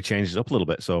he changes it up a little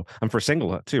bit. So, and for a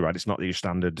single too, right? It's not your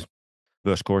standard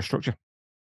verse chorus structure.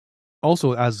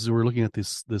 Also, as we're looking at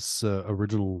this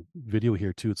original video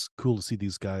here too, it's cool to see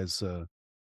these guys so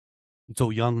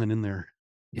young and in their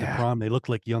prime. They look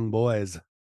like young boys.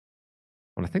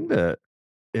 And I think that,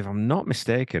 if I'm not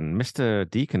mistaken, Mr.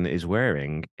 Deacon is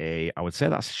wearing I would say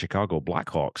that's a Chicago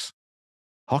Blackhawks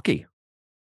hockey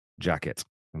jacket.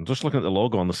 I'm just looking at the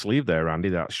logo on the sleeve there, Randy.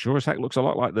 That sure as heck looks a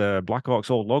lot like the Blackhawks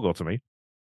old logo to me.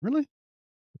 Really?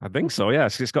 I think so, yeah.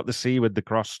 It's got the C with the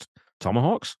crossed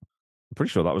tomahawks. I'm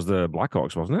pretty sure that was the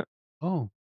Blackhawks, wasn't it? Oh,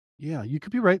 yeah. You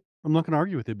could be right. I'm not going to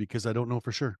argue with you because I don't know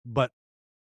for sure, but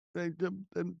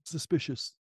I'm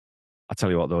suspicious. I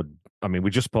tell you what, though, I mean, we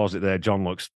just paused it there. John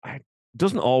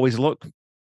doesn't always look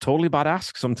totally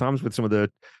badass sometimes with some of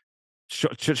the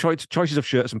choices of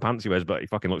shirts and pants he wears, but he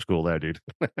fucking looks cool there, dude.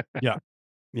 Yeah.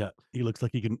 He looks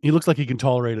like he can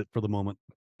tolerate it for the moment.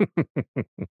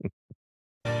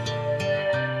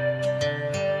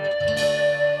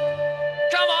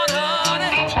 Come on,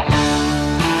 honey.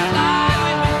 Fly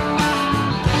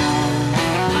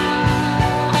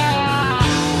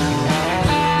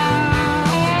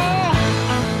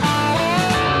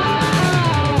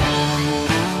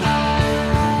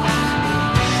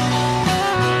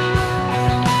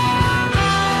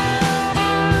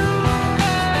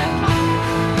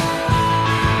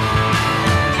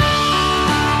with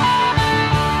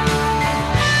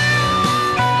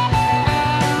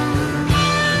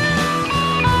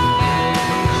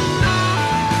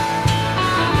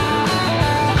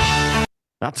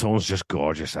That tone's just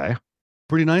gorgeous, eh?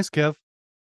 Pretty nice, Kev.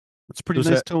 It's a pretty Does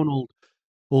nice it- tone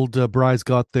old Bry's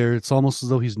got there. It's almost as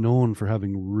though he's known for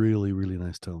having really, really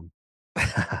nice tone.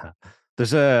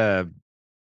 There's a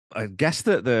guest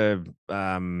that the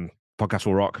Podcast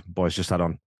Will Rock boys just had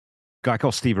on, a guy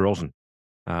called Steve Rosen.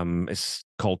 It's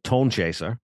called Tone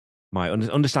Chaser. My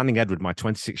understanding Edward, my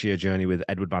 26-year journey with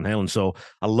Edward Van Halen. So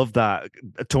I love that.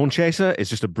 A tone chaser is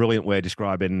just a brilliant way of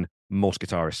describing most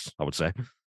guitarists, I would say.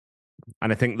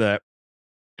 And I think that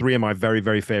three of my very,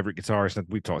 very favorite guitarists, and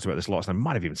we've talked about this lots, and I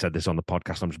might have even said this on the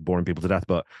podcast, I'm just boring people to death,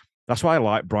 but that's why I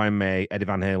like Brian May, Eddie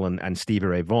Van Halen, and Stevie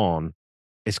Ray Vaughan,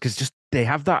 is because just they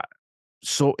have that,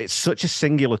 so it's such a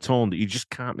singular tone that you just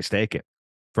can't mistake it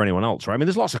for anyone else, right? I mean,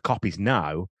 there's lots of copies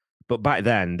now, but back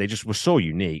then they just were so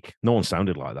unique. No one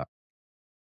sounded like that.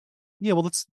 Yeah, well,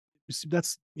 that's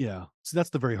yeah. So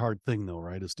that's the very hard thing, though,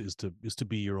 right? Is to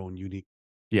be your own unique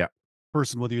Yeah.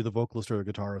 person, whether you're the vocalist or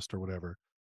the guitarist or whatever.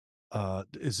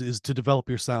 Is to develop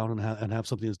your sound and have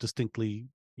something that's distinctly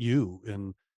you,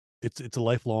 and it's a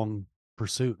lifelong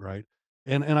pursuit, right?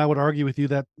 And I would argue with you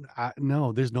that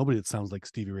no, there's nobody that sounds like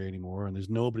Stevie Ray anymore, and there's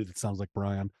nobody that sounds like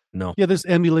Brian. No. Yeah, there's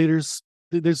emulators.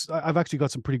 I've actually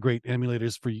got some pretty great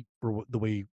emulators for the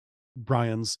way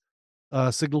Brian's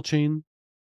signal chain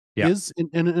Yeah. is, and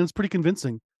it's pretty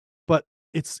convincing. But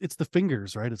it's the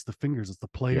fingers, right? It's the fingers, it's the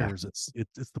players,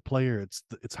 it's the player,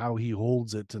 it's how he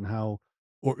holds it, and how,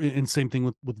 and same thing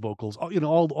with vocals.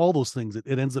 All those things.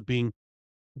 It ends up being,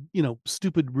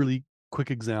 stupid, really quick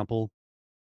example.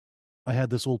 I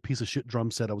had this old piece of shit drum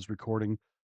set I was recording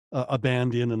a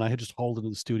band in, and I had just hauled it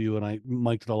into the studio, and I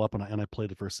mic'd it all up, and I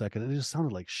played it for a second, and it just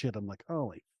sounded like shit. I'm like,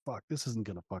 holy fuck, this isn't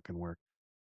gonna fucking work.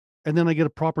 And then I get a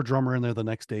proper drummer in there the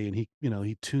next day, and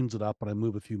he tunes it up, and I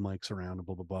move a few mics around, and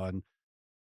blah blah blah, and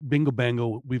bingo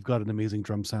bango, we've got an amazing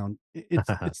drum sound. It's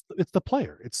the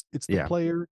player. It's the Yeah.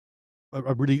 player.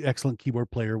 A really excellent keyboard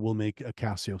player will make a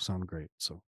Casio sound great.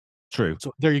 So True.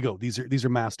 there you go. These are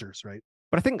masters, right?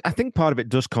 But I think part of it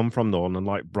does come from, though, and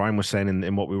like Brian was saying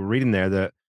in what we were reading there,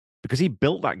 that because he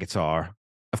built that guitar,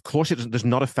 of course there's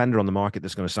not a Fender on the market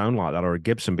that's going to sound like that, or a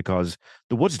Gibson, because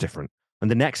the wood's different and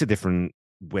the necks are different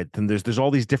width, and there's all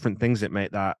these different things that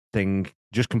make that thing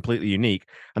just completely unique.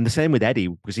 And the same with Eddie,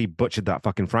 because he butchered that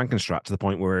fucking Frankenstrat to the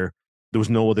point where there was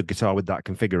no other guitar with that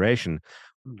configuration.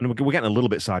 And we're getting a little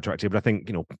bit sidetracked here, but I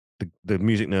think the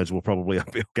music nerds will probably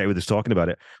be okay with us talking about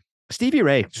it. Stevie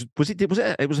Ray, it was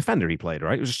a Fender he played,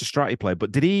 right? It was just a Strat he played,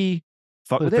 but did he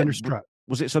fuck The with Fender it? Strat.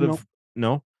 Was it sort of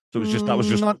no? So it was just that was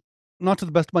just not to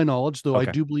the best of my knowledge, though. Okay.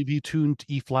 I do believe he tuned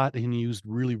E flat and he used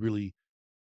really, really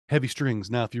heavy strings.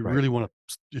 Now, if you Right. really want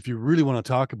to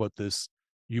talk about this,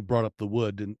 you brought up the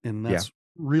wood, and that's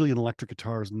really, an electric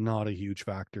guitar is not a huge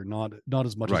factor, not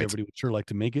as much as Right. everybody would sure like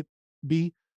to make it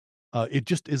be. It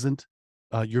just isn't.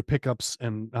 Your pickups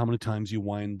and how many times you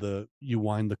wind the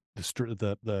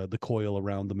coil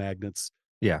around the magnets.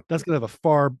 Yeah. That's gonna have a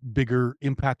far bigger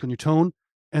impact on your tone.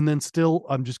 And then still,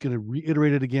 I'm just gonna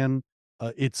reiterate it again.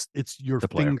 It's your The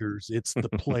player. fingers, it's the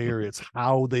player, it's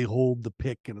how they hold the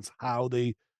pick, and it's how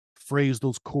they phrase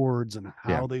those chords, and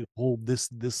how they hold this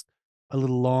a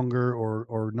little longer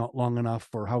or not long enough,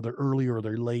 or how they're early or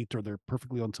they're late, or they're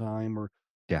perfectly on time, or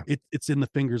it's in the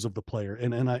fingers of the player.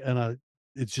 And I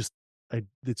it's just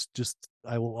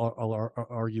I will I'll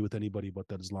argue with anybody about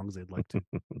that as long as they'd like to.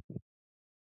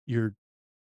 Your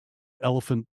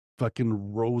elephant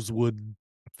fucking rosewood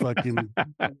fucking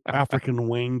African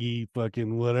wangi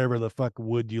fucking whatever the fuck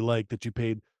wood you like that you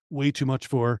paid way too much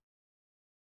for,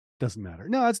 doesn't matter.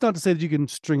 No, it's not to say that you can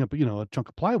string up a chunk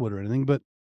of plywood or anything, but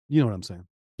you know what I'm saying.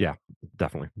 Yeah,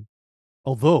 definitely.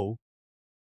 Although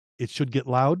it should get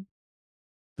loud,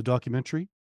 the documentary.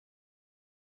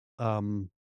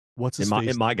 What's his face?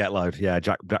 It might get loud. Yeah,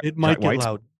 Jack Might get White.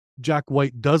 loud. Jack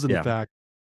White does in Yeah. fact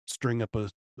string up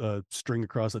a string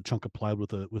across a chunk of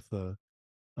plywood with a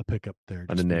pickup there,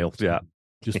 And a nail,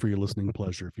 just for your listening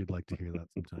pleasure, if you'd like to hear that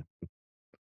sometime.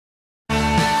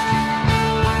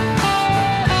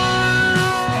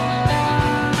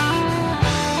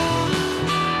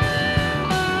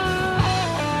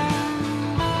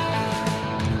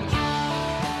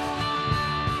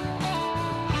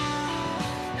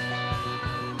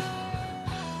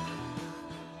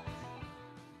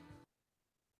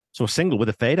 So a single with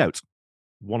a fade out.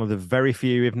 One of the very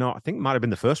few, if not, I think might have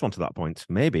been the first one to that point.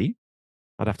 Maybe.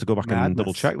 I'd have to go back and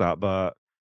double check that, but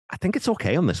I think it's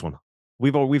okay on this one.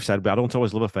 We've said, but I don't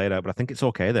always love a fade out, but I think it's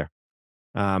okay there.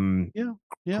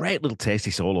 Yeah. Great little tasty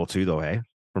solo too, though, hey?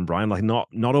 From Brian, like not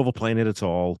overplaying it at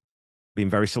all, being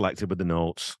very selective with the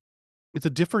notes. It's a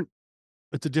different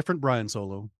Brian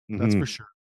solo, that's Mhm. for sure.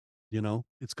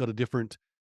 It's got a different.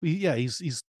 He's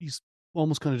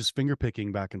almost kind of just finger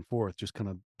picking back and forth, just kind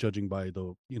of judging by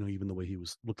even the way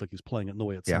looked like he was playing it and the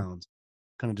way it Yeah. sounds,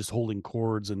 kind of just holding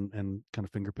chords and kind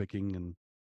of finger picking. And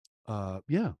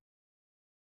yeah,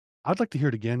 I'd like to hear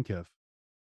it again, Kev.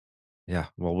 Yeah,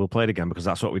 well, we'll play it again because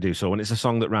that's what we do. So when it's a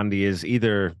song that Randy is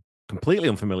either completely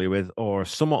unfamiliar with or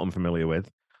somewhat unfamiliar with,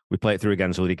 we play it through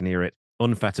again so that he can hear it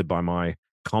unfettered by my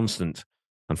constant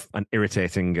and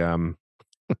irritating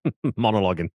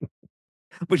monologuing,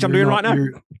 which I'm doing right now.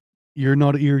 You're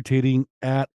not irritating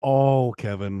at all,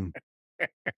 Kevin.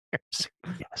 Yes.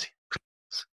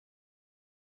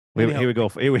 Here we go.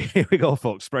 Here we go,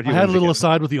 folks. Spread your I had a wings little again.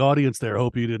 aside with the audience there.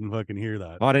 Hope you didn't fucking hear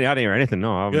that. Oh, I didn't hear anything.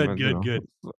 No, Good.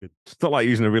 It's not like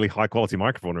using a really high quality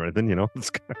microphone or anything,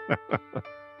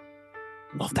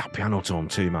 Love that piano tone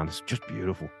too, man. It's just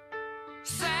beautiful.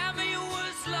 Sammy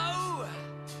was low,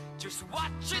 just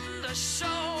watching the show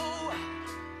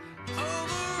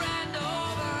over and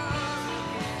over.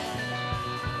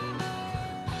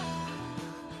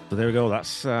 So there we go.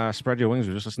 That's Spread Your Wings.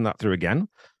 We've just listened that through again.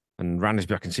 And I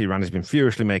can see Randy's been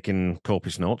furiously making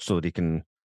copious notes so that he can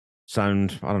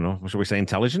sound, I don't know, shall we say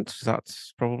intelligent?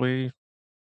 That's probably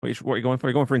what you're going for.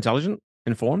 You're going for intelligent,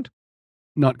 informed?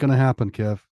 Not gonna happen,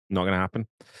 Kev. Not going to happen.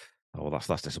 Oh,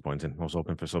 that's disappointing. I was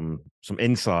hoping for some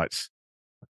insights.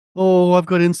 Oh, I've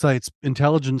got insights.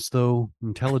 Intelligence, though.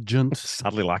 Intelligent.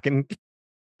 Sadly lacking.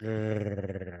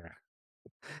 Hey,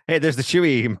 there's the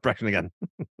Chewie impression again.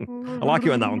 I like it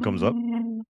when that one comes up.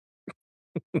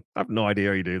 I have no idea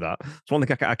how you do that. It's one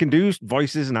thing I can do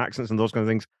voices and accents and those kind of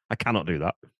things. I cannot do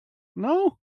that.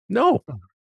 No, No.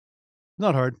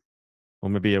 not hard. Well,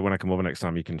 maybe when I come over next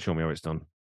time, you can show me how it's done.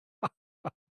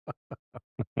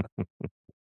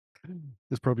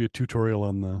 There's probably a tutorial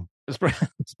on the It's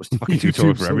a fucking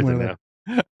tutorial for everything somewhere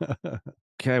now.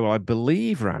 Okay, well, I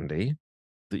believe, Randy,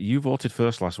 that you voted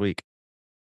first last week,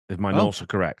 if my notes are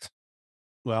correct.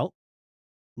 Well,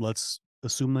 let's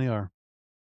assume they are.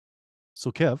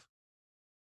 So, Kev,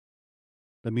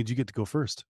 that means you get to go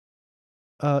first.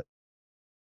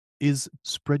 Is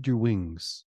Spread Your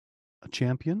Wings a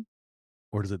champion,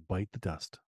 or does it bite the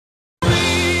dust? We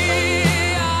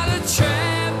are the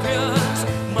champions,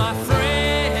 my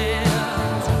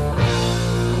friends.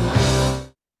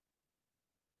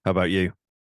 How about you?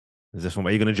 Is this one?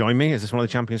 Are you going to join me? Is this one of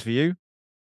the champions for you?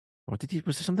 Or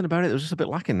was there something about it that was just a bit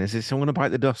lacking? Is someone going to bite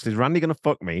the dust? Is Randy going to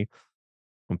fuck me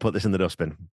and put this in the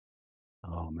dustbin?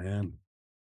 Oh, man.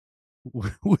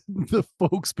 Would the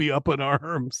folks be up in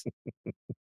arms?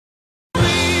 We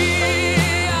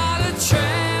are the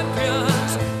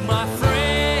champions, my friends.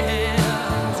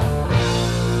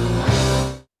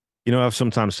 I've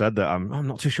sometimes said that I'm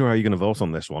not too sure how you're going to vote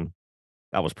on this one.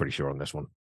 I was pretty sure on this one.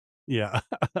 Yeah.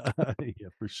 Yeah,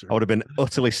 for sure. I would have been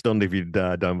utterly stunned if you'd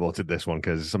downvoted this one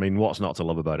because, what's not to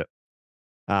love about it?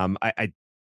 I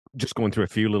just going through a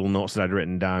few little notes that I'd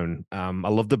written down. I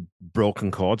love the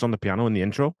broken chords on the piano in the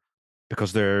intro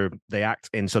because they act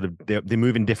in they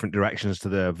move in different directions to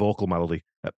the vocal melody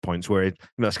at points where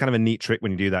that's kind of a neat trick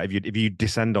when you do that. If you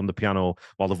descend on the piano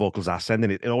while the vocals are ascending,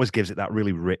 it always gives it that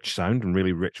really rich sound and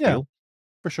really rich feel.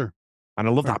 For sure. And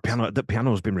I love that piano. The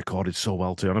piano has been recorded so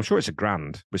well too, and I'm sure it's a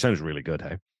grand. But it sounds really good,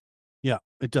 hey? Yeah,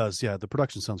 it does. Yeah, the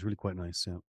production sounds really quite nice.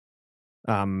 Yeah.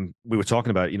 We were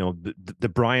talking about, the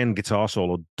Brian guitar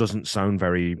solo doesn't sound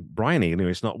very Brian-y.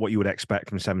 It's not what you would expect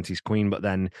from 70s Queen, but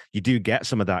then you do get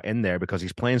some of that in there because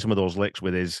he's playing some of those licks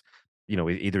with his,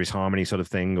 either his harmony sort of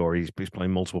thing or he's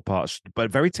playing multiple parts, but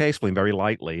very tastefully and very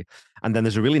lightly. And then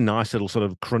there's a really nice little sort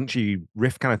of crunchy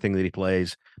riff kind of thing that he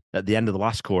plays at the end of the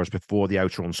last chorus before the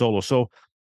outro and solo. So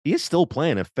he is still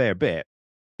playing a fair bit.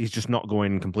 He's just not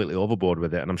going completely overboard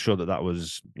with it. And I'm sure that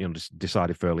was, just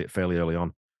decided fairly early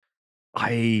on.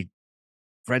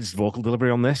 Fred's vocal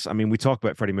delivery on this. We talk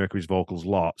about Freddie Mercury's vocals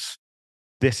lots.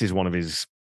 This is one of his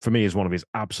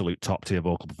absolute top tier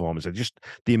vocal performances. Just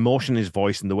the emotion in his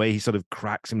voice and the way he sort of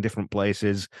cracks in different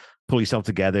places, pull yourself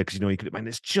together because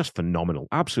it's just phenomenal,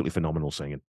 absolutely phenomenal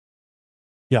singing.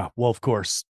 Yeah, well, of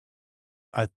course.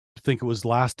 I think it was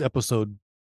last episode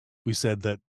we said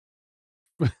that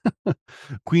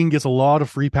Queen gets a lot of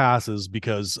free passes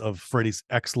because of Freddie's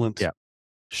excellent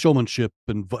showmanship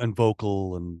and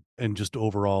vocal and just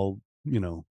overall,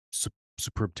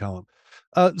 superb talent.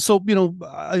 So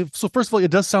first of all,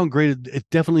 it does sound great. It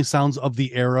definitely sounds of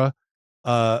the era.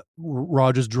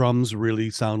 Roger's drums really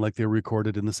sound like they were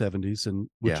recorded in the 70s, and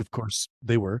which of course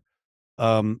they were.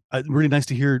 Really nice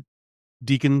to hear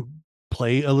Deacon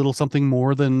play a little something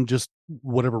more than just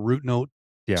whatever root note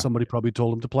somebody probably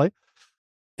told him to play.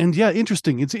 And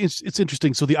interesting. It's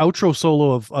interesting. So the outro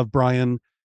solo of Brian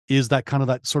is that kind of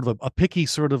that sort of a picky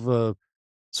sort of a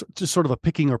just sort of a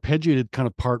picking arpeggiated kind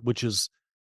of part, which is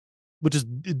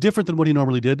different than what he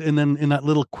normally did. And then in that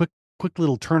little quick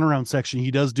little turnaround section,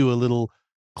 he does do a little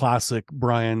classic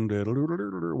Brian,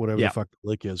 whatever Yeah. the fuck the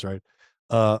lick is, right?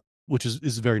 Which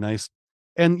is very nice.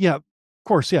 And yeah, of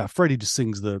course, yeah, Freddie just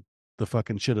sings the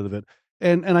fucking shit out of it.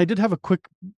 And I did have a quick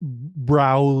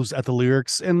browse at the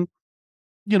lyrics, and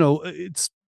you know, it's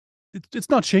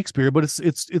not Shakespeare, but it's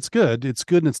good. It's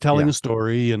good, and it's telling Yeah. a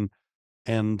story, and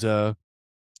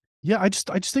yeah, I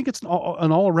just think it's an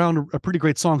all around a pretty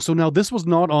great song. So now this was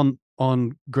not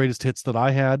on greatest hits that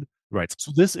I had. Right.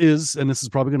 So this is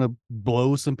probably going to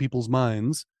blow some people's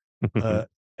minds, and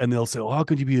they'll say, "Well, how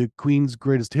could you be a Queen's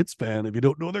greatest hits fan if you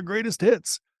don't know their greatest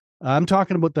hits?" I'm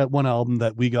talking about that one album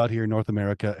that we got here in North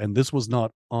America, and this was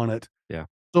not on it. Yeah.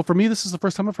 So for me, this is the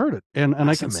first time I've heard it, and I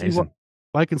That's can amazing.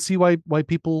 see why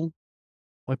people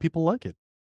like it.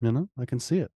 You know, I can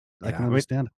see it. I Yeah, can I mean,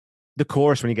 understand it. The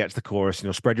chorus, when you get to the chorus, you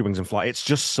know, spread your wings and fly. It's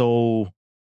so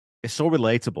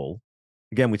relatable.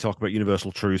 Again, we talk about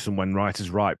universal truths and when writers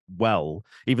write well,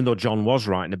 even though John was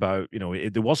writing about, you know,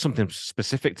 there was something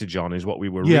specific to John is what we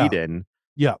were Yeah. reading.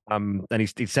 Yeah. And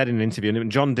he said in an interview,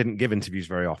 and John didn't give interviews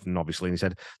very often, obviously, and he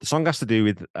said the song has to do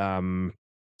with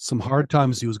Some hard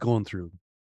times he was going through.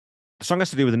 the song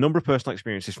has to do with a number of personal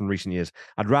experiences from recent years.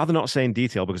 I'd rather not say in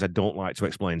detail because I don't like to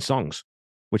explain songs,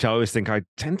 which I always think I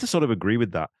tend to sort of agree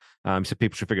with that. So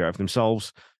people should figure it out for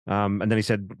themselves. And then he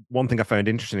said, one thing I found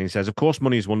interesting, he says, of course,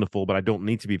 money is wonderful, but I don't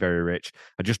need to be very rich.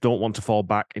 I just don't want to fall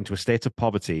back into a state of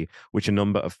poverty, which a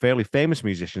number of fairly famous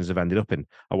musicians have ended up in.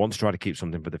 I want to try to keep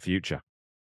something for the future.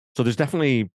 So there's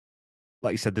definitely,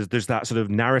 like you said, there's that sort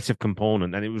of narrative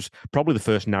component. And it was probably the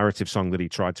first narrative song that he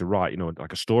tried to write, you know,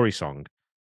 like a story song.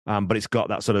 But it's got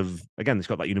that sort of, again, it's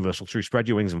got that universal truth, spread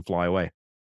your wings and fly away.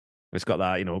 It's got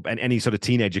that, you know, and any sort of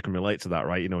teenager can relate to that,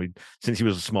 right? You know, since he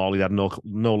was small, he had no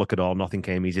luck at all. Nothing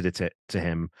came easy to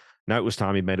him. Now it was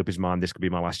time he made up his mind. This could be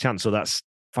my last chance. So that's,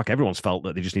 fuck, everyone's felt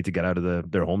that they just need to get out of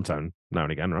their hometown now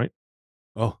and again, right?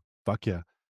 Oh, fuck yeah.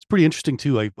 It's pretty interesting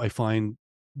too. I find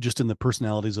just in the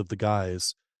personalities of the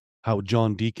guys, how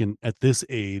John Deacon at this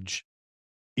age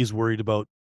is worried about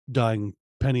dying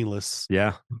penniless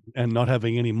Yeah. and not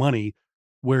having any money.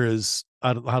 Whereas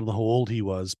I don't know how old he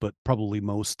was, but probably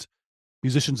most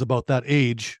musicians about that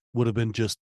age would have been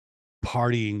just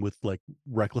partying with like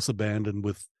reckless abandon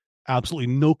with absolutely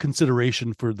no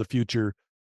consideration for the future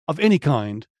of any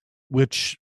kind,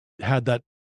 which had that,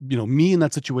 you know, me in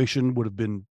that situation would have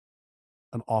been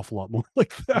an awful lot more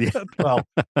like that. Yeah. Well,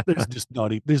 there's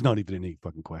not even any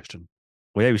fucking question.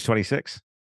 Well, yeah, he was 26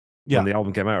 Yeah. when the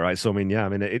album came out, right? So, I mean, yeah, I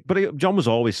mean, John was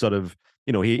always sort of,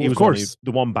 you know, he Well, of was only course.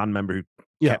 the one band member who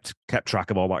Yeah. kept track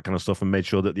of all that kind of stuff and made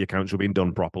sure that the accounts were being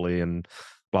done properly and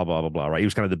blah, blah, blah, blah, right? He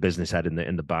was kind of the business head in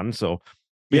the band. So,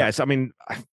 yeah, it's, I mean,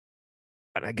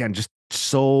 and again, just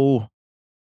so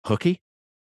hooky,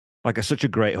 like such a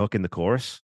great hook in the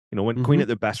chorus. You know, when Queen Mhm. at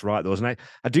their best write those, and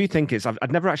I do think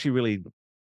I'd never actually really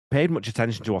paid much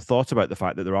attention to or thought about the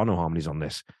fact that there are no harmonies on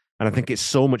this, and I think it's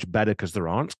so much better because there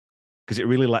aren't, because it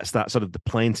really lets that sort of the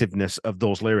plaintiveness of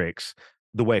those lyrics,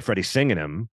 the way Freddie's singing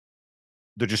them,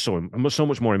 they're just so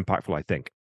much more impactful, I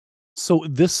think. So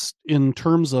this, in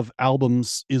terms of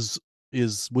albums, is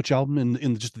which album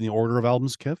in just in the order of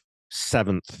albums, Kev?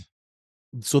 7th.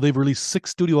 So they've released 6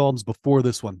 studio albums before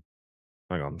this one.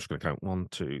 Hang on, I'm just going to count 1,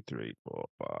 2, 3, 4,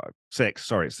 5, 6.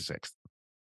 Sorry, it's the 6th.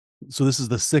 So this is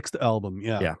the 6th album.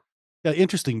 Yeah. Yeah. Yeah.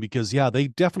 Interesting, because yeah, they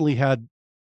definitely had,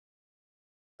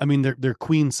 I mean, their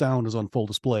Queen sound is on full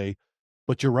display,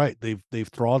 but you're right. They've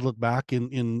throttled it back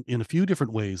in a few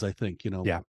different ways, I think, you know.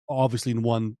 Yeah. Obviously in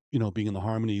one, you know, being in the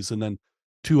harmonies, and then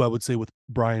 2, I would say, with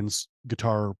Brian's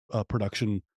guitar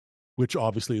production, which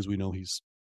obviously, as we know, he's,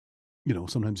 you know,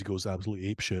 sometimes he goes absolutely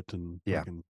ape shit and Yeah.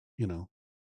 fucking, you know.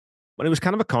 But it was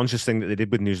kind of a conscious thing that they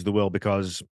did with News of the World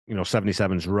because, you know,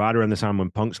 77's right around the time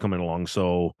when punk's coming along.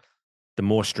 So the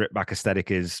more stripped back aesthetic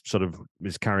is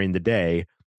carrying the day.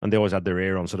 And they always had their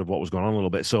ear on sort of what was going on a little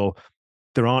bit. So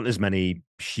there aren't as many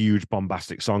huge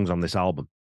bombastic songs on this album,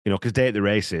 you know, because Day at the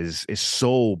Races is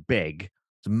so big.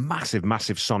 It's a massive,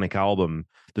 massive sonic album.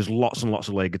 There's lots and lots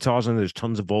of laid guitars in there. There's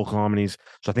tons of vocal harmonies.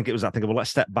 So I think well,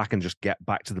 let's step back and just get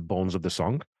back to the bones of the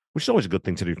song, which is always a good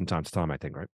thing to do from time to time, I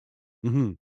think, right?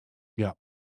 Mm-hmm.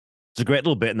 It's a great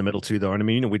little bit in the middle too, though. And I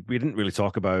mean, you know, we didn't really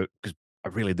talk about, because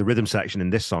really the rhythm section in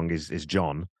this song is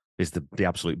John, is the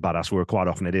absolute badass, where quite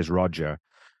often it is Roger.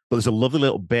 But there's a lovely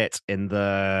little bit in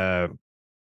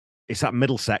it's that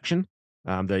middle section,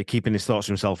 they're keeping his thoughts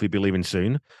to himself, he'll be leaving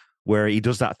soon, where he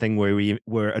does that thing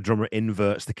where a drummer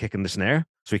inverts the kick and the snare.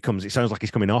 So it sounds like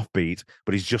he's coming off beat,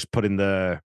 but he's just putting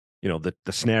the the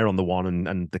snare on the one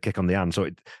and the kick on the and. So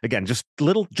again, just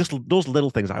those little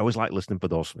things. I always like listening for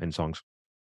those in songs.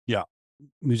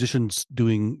 Musicians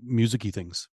doing musicy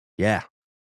things. Yeah,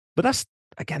 but that's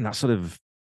sort of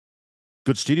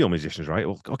good studio musicians, right?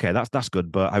 Well, okay, that's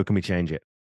good, but how can we change it?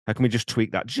 How can we just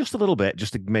tweak that just a little bit,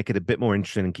 just to make it a bit more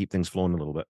interesting and keep things flowing a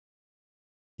little bit?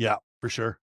 Yeah, for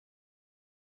sure.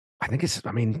 I think it's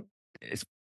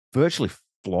virtually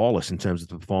flawless in terms of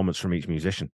the performance from each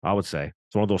musician. I would say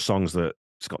it's one of those songs that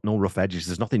it's got no rough edges.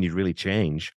 There's nothing you'd really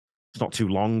change. It's not too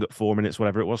long at 4 minutes,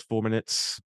 whatever it was. 4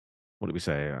 minutes. What did we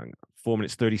say? 4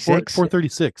 minutes 36.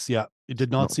 4:36. Yeah, it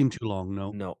did not seem too long.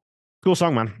 No. Cool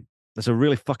song, man. It's a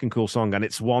really fucking cool song, and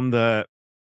it's one that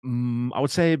I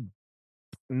would say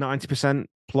 90%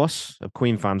 plus of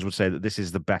Queen fans would say that this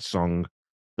is the best song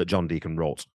that John Deacon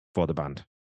wrote for the band.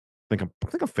 I think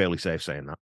I'm fairly safe saying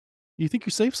that. You think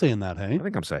you're safe saying that, hey? I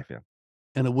think I'm safe, yeah.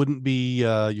 And it wouldn't be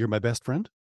You're My Best Friend?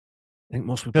 I think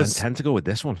most people tend to go with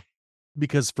this one.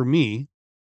 Because for me,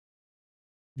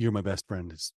 You're My Best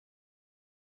Friend is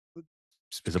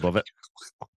above it.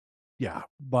 Yeah,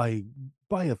 by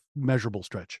a measurable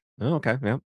stretch. Oh, okay,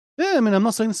 yeah. Yeah, I mean, I'm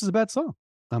not saying this is a bad song.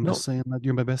 I'm just saying that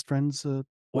You're My Best Friend's way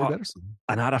better song.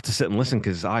 And I'd have to sit and listen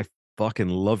because I fucking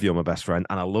love You're My Best Friend,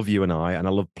 and I love You and I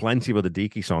love plenty of other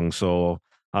Deaky songs. So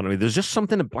I don't know. There's just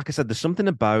something, like I said, there's something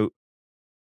about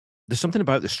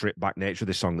the stripped back nature of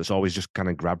this song that's always just kind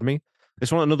of grabbed me.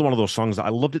 It's another one of those songs that I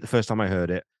loved it the first time I heard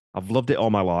it. I've loved it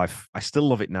all my life. I still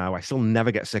love it now. I still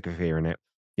never get sick of hearing it.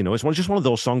 It's just one of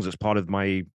those songs that's part of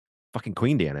my fucking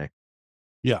Queen DNA.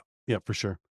 Yeah, for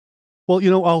sure. Well,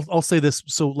 I'll say this.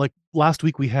 So, like last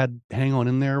week we had "Hang On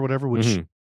In There" or whatever, which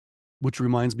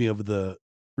reminds me of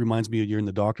you're in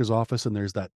the doctor's office and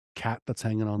there's that cat that's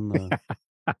hanging on the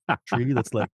tree.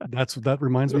 That's what that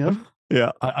reminds me of.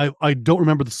 Yeah, I don't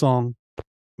remember the song.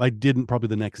 I didn't probably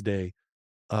the next day,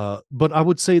 but I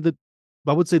would say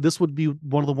this would be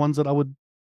one of the ones that I would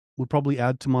probably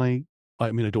add to my.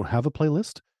 I mean, I don't have a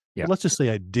playlist. Yeah, but let's just say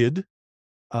I did.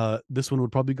 This one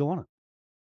would probably go on it.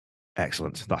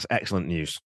 Excellent. That's excellent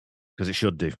news because it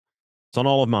should do. It's on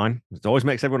all of mine. It always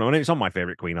makes everyone. I mean, it's on my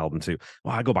favorite Queen album too.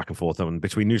 Well, I go back and forth on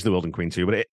between News of the World and Queen too,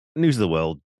 but News of the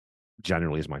World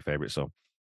generally is my favorite. So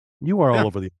you are all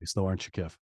over the place, though, aren't you,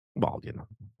 Kev? Well,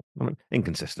 I mean,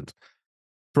 inconsistent,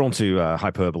 prone to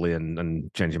hyperbole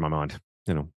and changing my mind.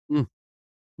 You know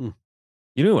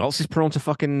who else is prone to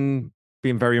fucking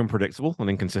being very unpredictable and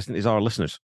inconsistent is our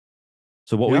listeners.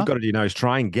 So what we've got to do now is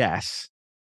try and guess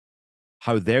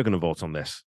how they're going to vote on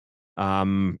this.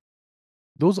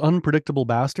 Those unpredictable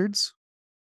bastards.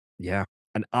 Yeah,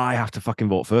 and I have to fucking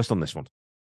vote first on this one.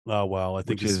 Oh well, I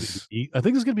think this is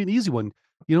going to be an easy one.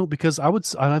 Because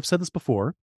I've said this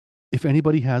before. If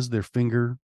anybody has their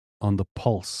finger on the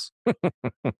pulse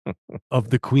of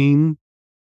the Queen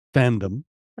fandom,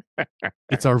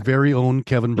 it's our very own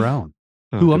Kevin Brown,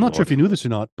 who I'm not sure if you knew this or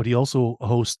not, but he also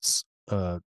hosts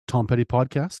Tom Petty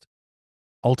podcast,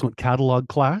 Ultimate Catalog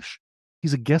Clash.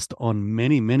 He's a guest on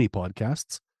many, many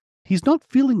podcasts. He's not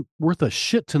feeling worth a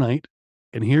shit tonight,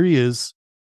 and here he is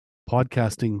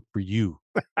podcasting for you.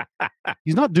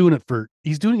 He's not doing it for.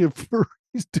 He's doing it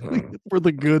for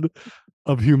the good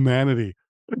of humanity,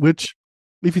 which,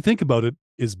 if you think about it,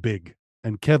 is big.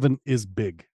 And Kevin is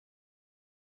big.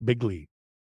 Bigly.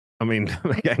 I mean,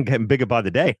 I'm getting bigger by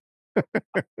the day.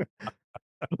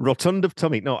 Rotund of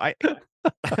tummy. No, I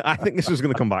think this is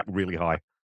going to come back really high.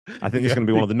 I think it's going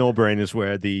to be one of the no-brainers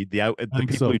where the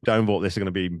people who downvote this are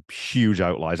going to be huge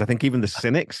outliers. I think even the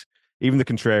cynics, even the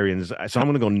contrarians. So I'm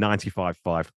going to go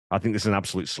 95-5. I think this is an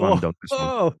absolute slam dunk.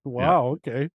 Oh, wow.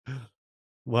 Yeah. Okay.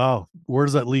 Wow. Where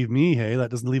does that leave me? Hey,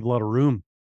 that doesn't leave a lot of room.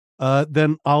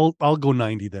 Then I'll go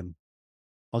 90 then.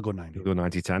 I'll go 90. You'll go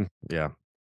 90-10. Yeah.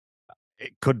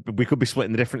 We could be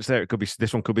splitting the difference there. It could be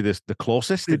this one could be the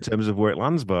closest in terms of where it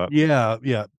lands, but yeah.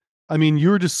 I mean,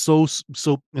 you're just so,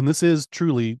 and this is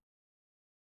truly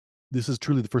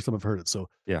the first time I've heard it. So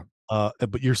yeah.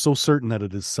 But you're so certain that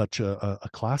it is such a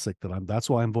classic that that's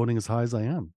why I'm voting as high as I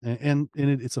am. And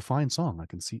it's a fine song. I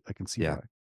can see yeah. why.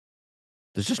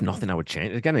 There's just nothing I would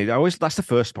change. Again, that's the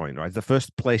first point, right? The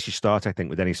first place you start, I think,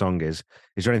 with any song is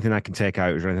there anything I can take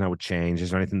out? Is there anything I would change?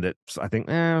 Is there anything that I think,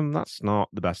 that's not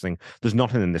the best thing? There's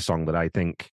nothing in this song that I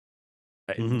think,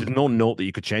 there's no note that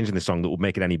you could change in this song that would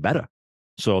make it any better.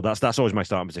 So that's always my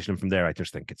starting position. And from there, I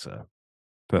just think it's a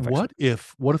perfect What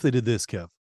if they did this, Kev?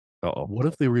 Uh-oh. What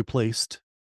if they replaced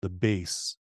the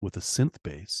bass with a synth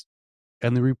bass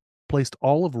and they replaced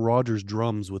all of Roger's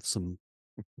drums with some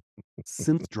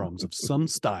synth drums of some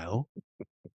style,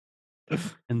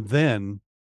 and then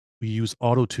we use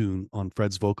auto-tune on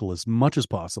Fred's vocal as much as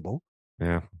possible.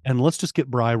 Yeah. And let's just get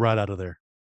Bry right out of there.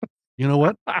 You know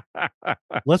what?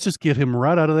 Let's just get him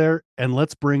right out of there, and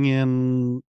let's bring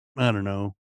in, I don't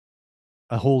know,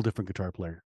 a whole different guitar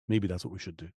player. Maybe that's what we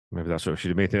should do. Maybe that's what we should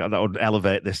have made. That would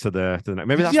elevate this to the next.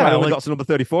 Maybe that's Yeah, why it only like- got to number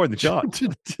 34 in the chart. to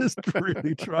just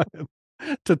really try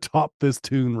to top this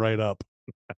tune right up.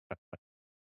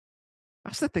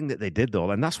 That's the thing that they did,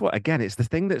 though. And that's what, again, it's the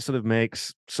thing that sort of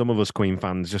makes some of us Queen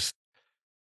fans just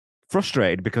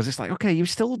frustrated, because it's like, okay, you're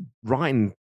still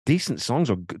writing decent songs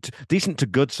or decent to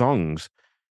good songs,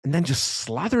 and then just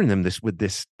slathering them with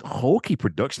this hokey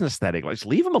production aesthetic. Like, just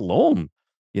leave them alone.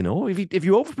 You know, if you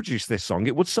overproduce this song,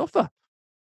 it would suffer.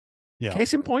 Yeah.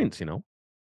 Case in point, you know.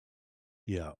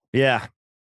 Yeah. Yeah.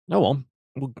 Well,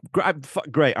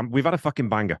 great. We've had a fucking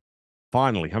banger.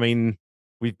 Finally. I mean,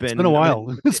 we've been... It's been a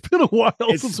while. It's been a while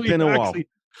since we've been a while. actually...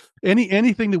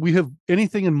 Anything that we have,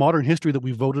 anything in modern history that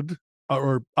we voted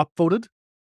or upvoted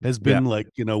has been like,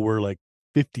 you know, we're like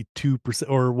 52%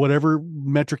 or whatever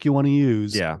metric you want to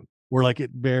use. Yeah. We're like, it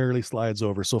barely slides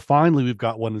over. So finally we've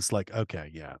got one that's like, okay,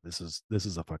 yeah, this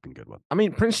is a fucking good one. I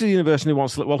mean, Prince of the Universe and Who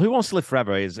Wants to Live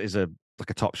Forever is a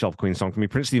top shelf Queen song for me.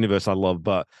 Prince of the Universe I love,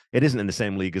 but it isn't in the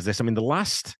same league as this. I mean, the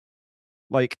last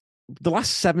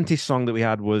 70s song that we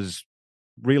had was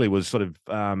sort of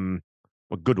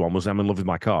a good one was I'm in Love with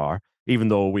My Car, even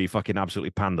though we fucking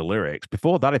absolutely panned the lyrics.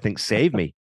 Before that, I think Save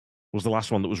Me was the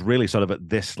last one that was really sort of at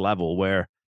this level where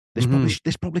this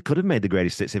probably could have made the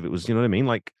greatest hits if it was, you know what I mean?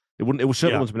 Like it certainly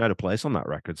wouldn't have been out of place on that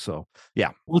record. So yeah.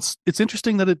 Well, it's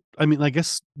interesting that I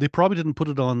guess they probably didn't put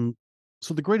it on.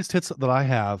 So the greatest hits that I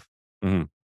have,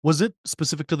 was it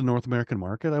specific to the North American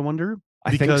market? I wonder.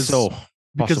 I think so.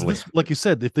 Because Possibly. this, like you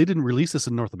said, if they didn't release this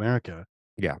in North America,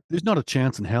 yeah, there's not a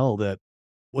chance in hell that.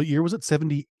 What year was it?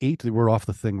 78. We're off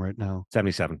the thing right now.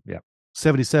 77. Yeah.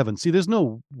 77. See, there's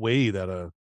no way that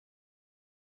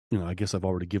I guess I've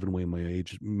already given away my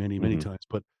age many times,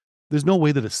 but there's no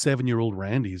way that a 7-year-old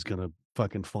Randy is gonna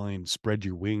fucking find "Spread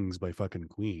Your Wings" by fucking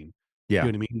Queen. Yeah.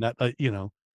 You know what I mean?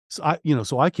 That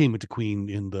so I came into Queen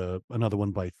in the Another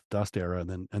One Bites the Dust era,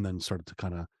 and then started to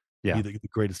kind of be the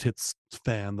greatest hits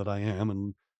fan that I am,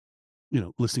 and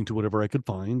listening to whatever I could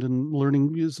find and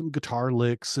learning some guitar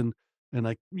licks and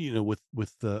I with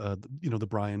the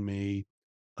Brian May,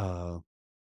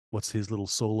 what's his little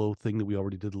solo thing that we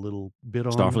already did a little bit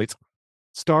on,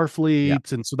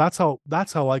 Starfleet, and so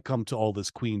that's how I come to all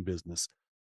this Queen business.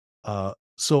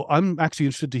 So I'm actually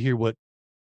interested to hear what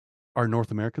our North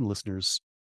American listeners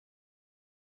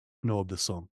know of this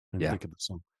song and think of this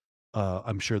song.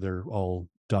 I'm sure they're all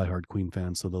diehard Queen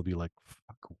fans, so they'll be like,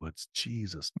 "Fuck Woods,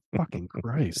 Jesus fucking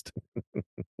Christ!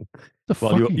 The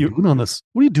fuck are you doing on this?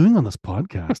 What are you doing on this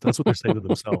podcast?" That's what they're saying to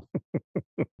themselves.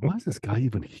 Why is this guy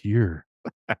even here?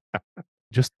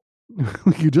 Just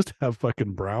you just have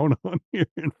fucking Brown on here.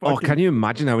 Can you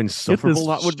imagine how insufferable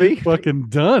that would be? Fucking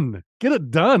done. Get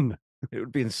it done. It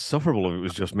would be insufferable if it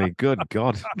was just me. Good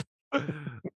God. Fuck.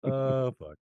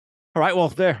 All right, well,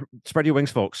 there. Spread your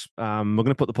wings, folks. We're going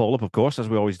to put the poll up, of course, as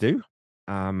we always do,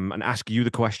 and ask you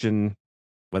the question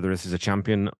whether this is a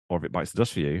champion or if it bites the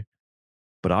dust for you.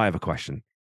 But I have a question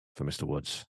for Mr.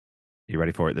 Woods. Are you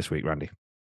ready for it this week, Randy?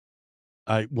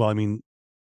 I'm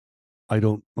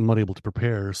not able to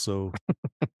prepare, so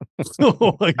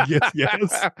I guess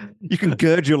yes. You can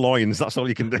gird your loins. That's all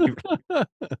you can do. All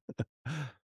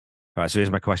right, so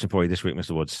here's my question for you this week,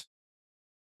 Mr. Woods.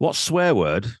 What swear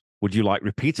word would you like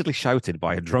repeatedly shouted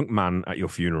by a drunk man at your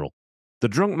funeral? The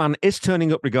drunk man is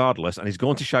turning up regardless, and he's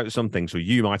going to shout something, so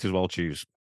you might as well choose.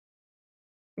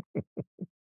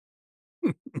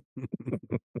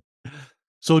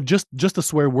 So just a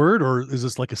swear word, or is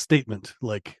this like a statement?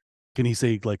 Like, can he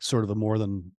say like sort of a more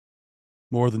than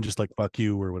just like "fuck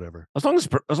you" or whatever? As long as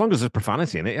there's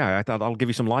profanity in it, yeah, I'll give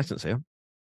you some license here.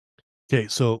 Okay,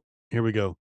 so here we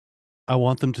go. I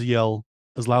want them to yell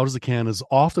as loud as they can, as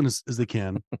often as they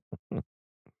can.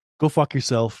 Go fuck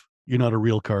yourself. You're not a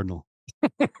real cardinal.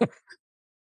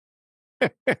 There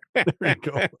you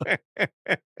go.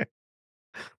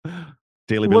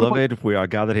 Dearly beloved, we are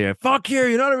gathered here. Fuck you!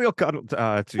 You're not a real cardinal.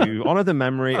 To honor the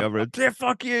memory of a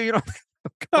fuck you! You're not a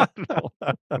cardinal.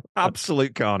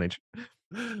 Absolute carnage.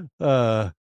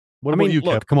 What about you,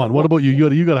 Kev? Come on. What about you?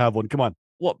 You got to have one. Come on.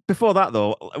 Well, before that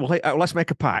though, let's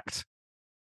make a pact.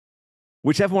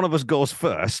 Whichever one of us goes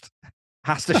first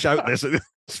has to shout this at the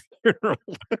funeral.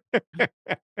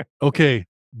 Okay,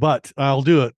 but I'll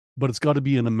do it. But it's got to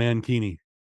be in a mankini.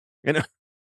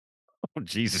 Oh,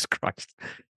 Jesus Christ.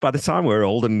 By the time we're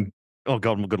old and, oh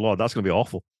God, good Lord, that's going to be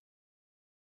awful.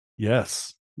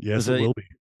 Yes, it will be.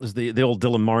 There's the old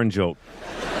Dylan Moran joke.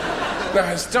 Now,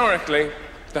 historically,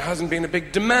 there hasn't been a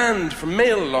big demand for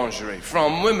male lingerie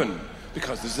from women.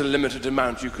 because there's a limited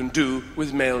amount you can do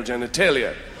with male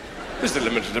genitalia. There's a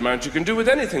limited amount you can do with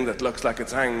anything that looks like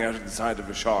it's hanging out of the side of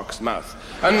a shark's mouth.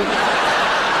 And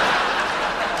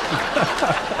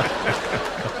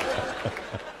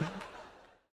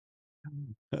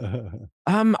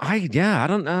I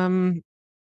don't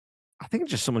I think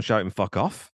just someone shouting "fuck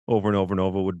off" over and over and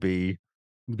over would be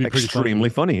extremely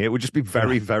funny. It would just be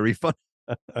very, very fun.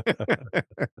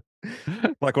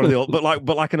 Like one of the old, but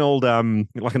like an old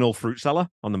fruit seller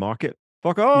on the market.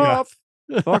 Fuck off!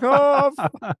 Fuck off!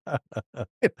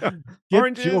 Get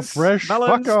Oranges, your fresh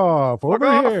melons, fuck off fuck over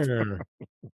off. here.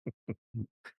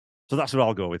 So that's what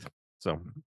I'll go with. So a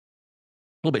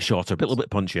little bit shorter, a little bit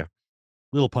punchier.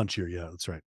 Little punchier, yeah, that's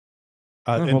right.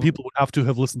 Oh, And well. people would have to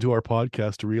have listened to our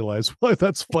podcast to realize why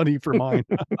that's funny for mine.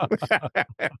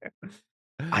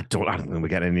 I don't think we're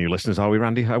getting any new listeners, are we,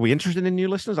 Randy? Are we interested in new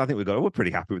listeners? I think we're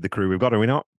pretty happy with the crew we've got, are we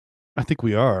not? I think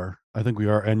we are.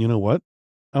 And you know what?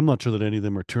 I'm not sure that any of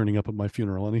them are turning up at my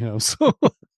funeral anyhow. So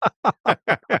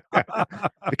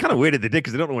They're kind of weird if they did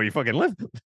because they don't know where you fucking live.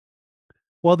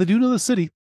 well, they do know the city.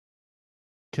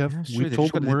 Kev, That's we true. They've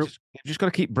told just them we're you've just got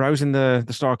to keep browsing the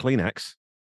Star Kleenex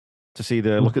to see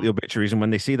look at the obituaries, and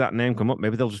when they see that name come up,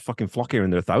 maybe they'll just fucking flock here in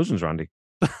their thousands, Randy.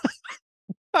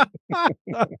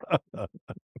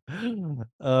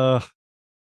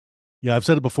 Yeah, I've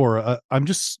said it before. I'm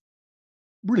just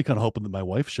really kind of hoping that my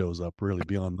wife shows up. Really,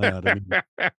 beyond that, I mean,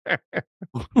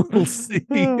 we'll see.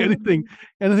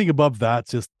 Anything above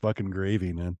that's just fucking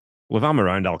gravy, man. Well, if I'm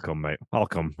around, I'll come, mate. I'll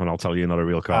come, and I'll tell you you're not a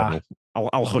real cardinal.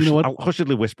 I'll hush. You know what? I'll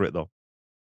hushedly whisper it though.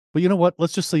 But you know what?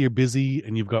 Let's just say you're busy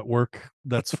and you've got work.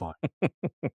 That's fine. You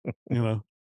know.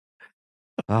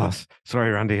 Oh,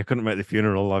 sorry, Randy. I couldn't make the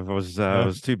funeral. I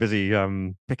was too busy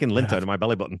picking lint out of my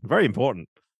belly button. Very important.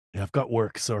 Yeah, I've got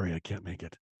work. Sorry, I can't make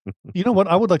it. You know what?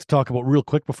 I would like to talk about real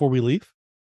quick before we leave.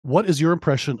 What is your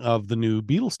impression of the new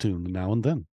Beatles tune, Now and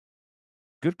Then?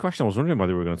 Good question. I was wondering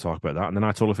whether we were going to talk about that, and then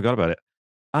I totally forgot about it.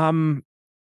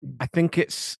 I think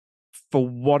it's for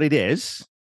what it is,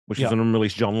 which is an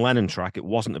unreleased John Lennon track. It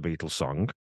wasn't a Beatles song.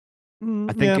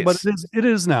 I think, but it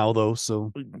is now though.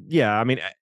 So yeah, I mean,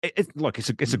 look, it's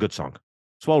a good song.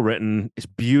 It's well written. It's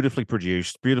beautifully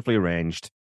produced, beautifully arranged.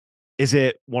 Is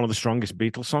it one of the strongest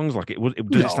Beatles songs? Like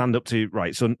does it stand up to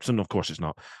right? So of course it's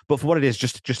not. But for what it is,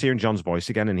 just hearing John's voice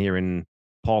again and hearing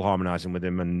Paul harmonizing with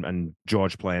him and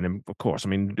George playing him, of course. I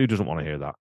mean, who doesn't want to hear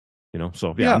that? You know,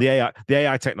 so yeah. And the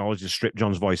AI technology to strip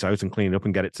John's voice out and clean it up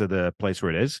and get it to the place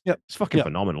where it is. Yeah, it's fucking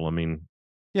phenomenal. I mean,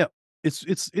 yeah, it's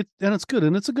and it's good,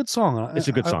 and it's a good song. It's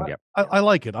a good song. I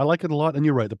like it. I like it a lot. And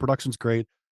you're right, the production's great.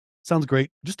 Sounds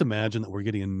great. Just imagine that we're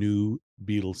getting a new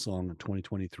Beatles song in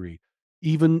 2023.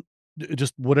 Even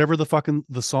just whatever the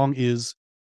song is,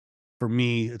 for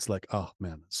me, it's like, oh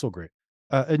man, it's so great.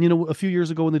 And you know, a few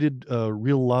years ago when they did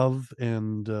Real Love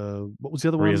and what was the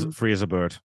other one? Free as a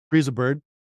Bird. Free as a Bird.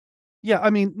 Yeah,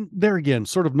 I mean, there again,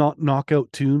 sort of not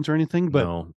knockout tunes or anything,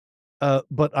 but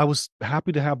but I was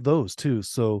happy to have those too.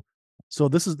 So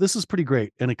this is pretty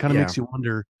great, and it kind of makes you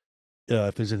wonder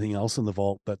if there's anything else in the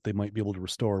vault that they might be able to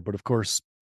restore. But of course,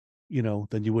 you know,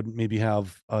 then you wouldn't maybe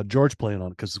have George playing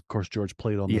on it, because of course George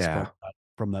played on this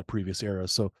from that previous era.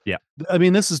 So yeah, I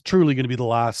mean, this is truly going to be the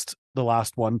last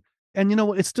one. And you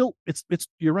know, it's still it's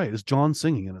you're right. It's John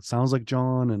singing, and it sounds like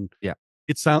John, and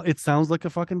it sounds like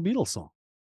a fucking Beatles song.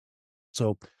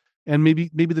 So, and maybe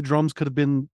the drums could have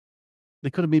been, they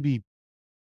could have maybe,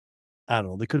 I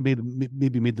don't know, they could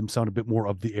have made them sound a bit more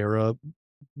of the era.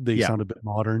 They sound a bit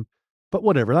modern, but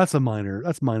whatever. That's minor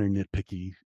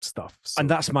nitpicky stuff. So. And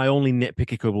that's my only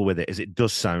nitpicky quibble with it, is it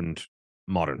does sound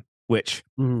modern, which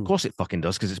of course it fucking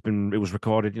does, because it was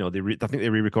recorded. You know, I think they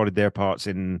re-recorded their parts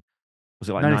in, was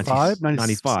it like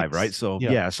 95, right? So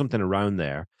yeah, something around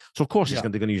there. So of course they're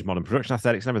going to use modern production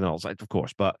aesthetics and everything else, of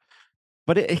course, but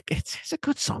it's a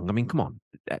good song. I mean, come on.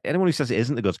 Anyone who says it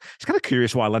isn't the goods, it's kind of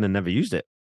curious why Lennon never used it,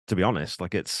 to be honest.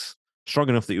 Like, it's strong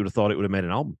enough that you would have thought it would have made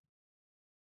an album.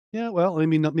 Yeah, well, I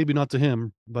mean, maybe not to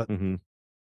him, but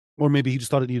or maybe he just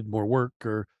thought it needed more work,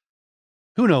 or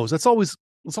who knows. It's always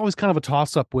kind of a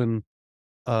toss up when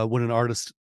an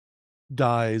artist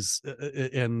dies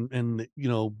and you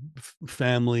know,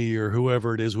 family or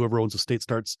whoever it is, whoever owns the estate,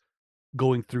 starts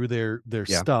going through their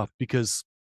stuff, because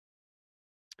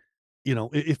you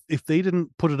know, if they didn't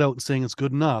put it out and saying it's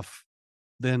good enough,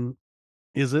 then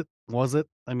was it?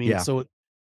 I mean, so at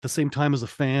the same time, as a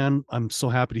fan, I'm so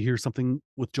happy to hear something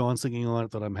with John singing on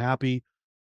it that I'm happy.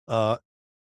 Of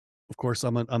course,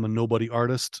 I'm a nobody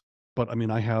artist, but I mean,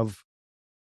 I have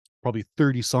probably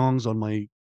 30 songs on my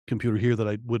computer here that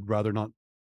I would rather not,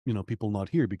 you know, people not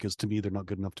hear, because to me, they're not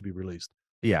good enough to be released.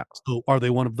 Yeah. So are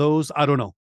they one of those? I don't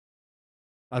know.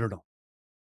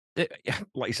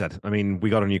 like you said, I mean, we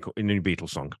got a new Beatles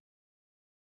song.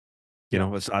 You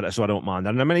know, so I don't mind that.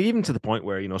 And I mean, even to the point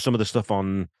where, you know, some of the stuff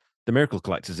on the Miracle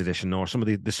Collector's Edition or some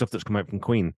of the stuff that's come out from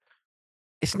Queen,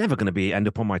 it's never going to end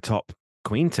up on my top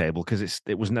Queen table because it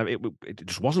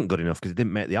just wasn't good enough because it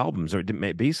didn't make the albums or it didn't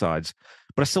make B-sides.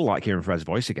 But I still like hearing Fred's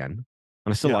voice again.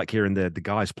 And I still like hearing the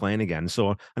guys playing again.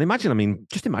 So, and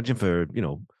just imagine for, you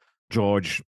know,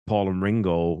 George, Paul and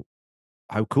Ringo,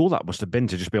 how cool that must have been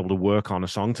to just be able to work on a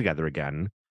song together again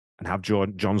and have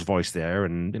John's voice there.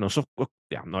 And, you know, so,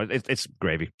 yeah, no, it's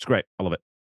gravy. It's great. I love it.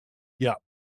 Yeah.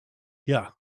 Yeah.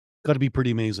 Got to be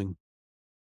pretty amazing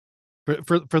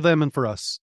for them and for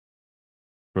us.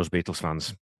 For us Beatles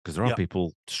fans. Because there are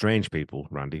people, strange people,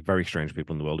 Randy, very strange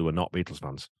people in the world who are not Beatles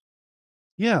fans.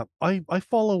 Yeah. I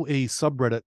follow a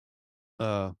subreddit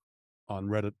on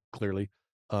Reddit, clearly,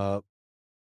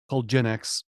 called Gen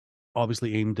X,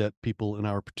 obviously aimed at people in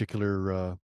our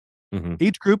particular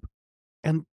age group.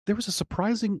 And there was a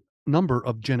surprising number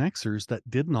of Gen Xers that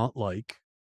did not like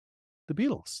the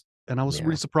Beatles. And I was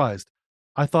really surprised.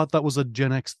 I thought that was a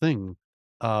Gen X thing.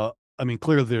 I mean,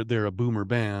 clearly they're a boomer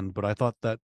band, but I thought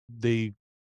that they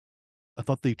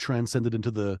transcended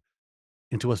into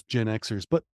us Gen Xers.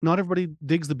 But not everybody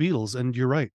digs the Beatles, and you're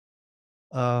right.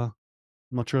 I'm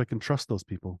not sure I can trust those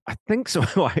people. I think so.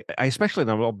 I especially,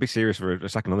 and I'll be serious for a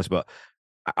second on this, but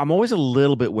I'm always a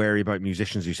little bit wary about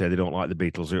musicians who say they don't like the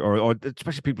Beatles, or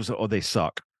especially people who say, oh, they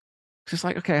suck. It's just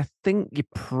like, okay, I think you're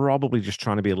probably just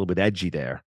trying to be a little bit edgy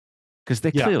there. Because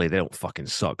they don't fucking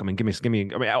suck. I mean, give me.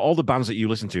 I mean, all the bands that you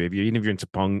listen to, even if you're into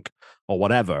punk or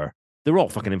whatever, they're all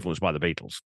fucking influenced by the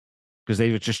Beatles. Because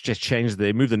they just changed,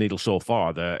 they moved the needle so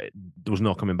far that there was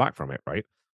no coming back from it, right?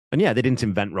 And yeah, they didn't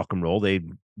invent rock and roll. They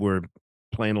were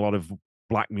playing a lot of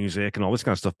black music and all this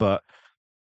kind of stuff, but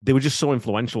they were just so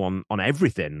influential on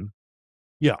everything.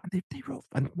 Yeah. They wrote,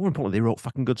 and more importantly, they wrote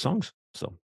fucking good songs.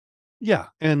 So yeah,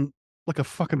 and like a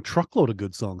fucking truckload of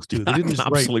good songs too. They didn't just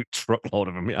absolute truckload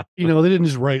of them. Yeah, you know, they didn't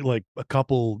just write like a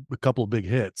couple of big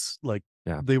hits. Like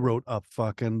they wrote a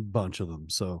fucking bunch of them.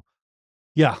 So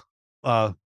yeah,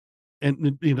 and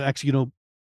you know, actually, you know,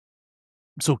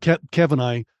 so Kev and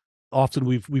I often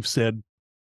we've said,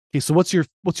 okay, so what's your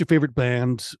favorite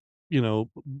band? You know,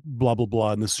 blah blah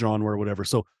blah in this genre or whatever.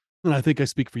 So, and I think I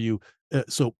speak for you.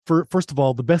 So first of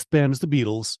all, the best band is the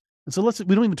Beatles. And so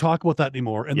we don't even talk about that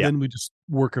anymore. And then we just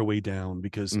work our way down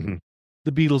because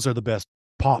the Beatles are the best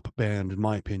pop band, in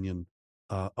my opinion,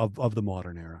 of the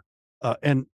modern era.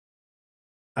 And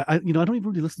I you know, I don't even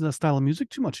really listen to that style of music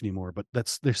too much anymore, but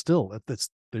that's still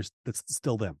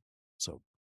them. So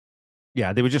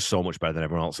yeah, they were just so much better than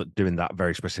everyone else at doing that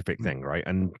very specific thing, right?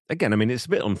 And again, I mean, it's a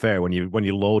bit unfair when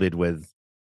you're loaded with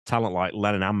talent like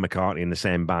Lennon and McCartney in the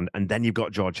same band, and then you've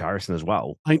got George Harrison as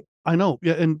well. I know,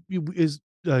 yeah, and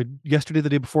yesterday, the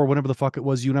day before, whenever the fuck it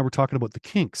was, you and I were talking about the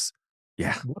Kinks.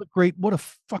 Yeah, what a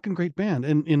fucking great band.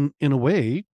 And in a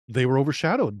way, they were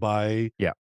overshadowed by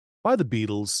the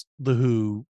Beatles, the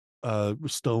Who,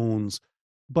 Stones,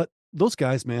 but those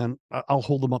guys, man, I'll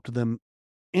hold them up to them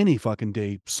any fucking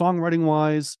day, songwriting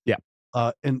wise. Yeah.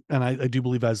 And I do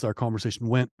believe, as our conversation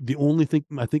went, the only thing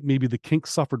I think maybe the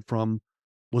Kinks suffered from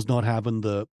was not having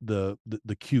the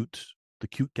cute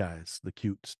guys, the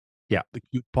cute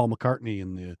Paul McCartney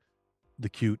and the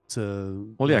cute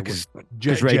because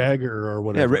Jagger or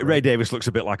whatever. Yeah, Ray Davies looks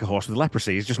a bit like a horse with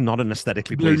leprosy. He's just not an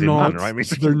aesthetically pleasing man, right? I mean,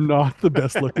 they're not the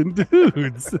best looking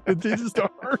dudes. They just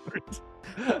aren't.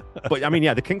 But I mean,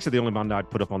 yeah, the Kinks are the only band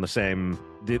I'd put up on the same,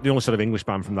 the only sort of English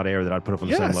band from that era that I'd put up on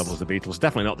the same level as the Beatles.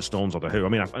 Definitely not the Stones or the Who. I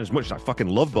mean, as much as I fucking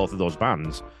love both of those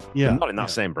bands, they're not in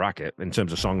that same bracket in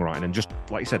terms of songwriting. And just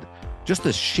like you said, just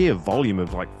the sheer volume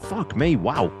of like, fuck me,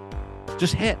 wow.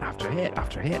 Just hit after hit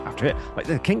after hit after hit. Like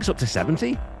the Kinks up to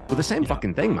 70 with the same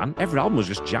fucking thing, man. Every album was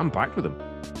just jam-packed with them.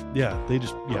 Yeah, they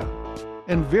just,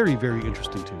 and very, very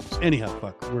interesting tunes. Anyhow,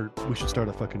 fuck, we should start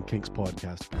a fucking Kinks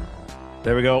podcast.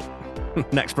 There we go.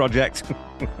 Next project.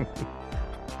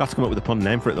 Have to come up with a pun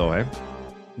name for it though, eh?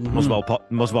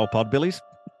 Muswell Pod Billies.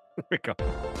 There we go.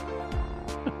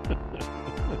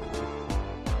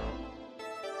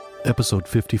 Episode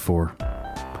 54.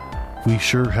 We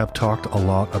sure have talked a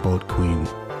lot about Queen.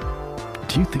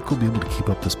 Do you think we'll be able to keep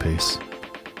up this pace?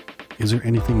 Is there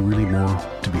anything really more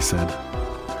to be said?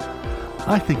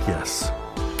 I think yes.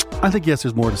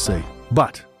 There's more to say,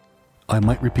 but I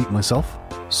might repeat myself,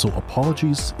 so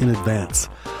apologies in advance.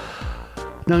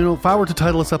 Now, you know, if I were to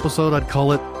title this episode, I'd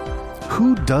call it,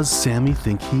 Who Does Sammy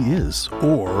Think He Is?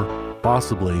 Or,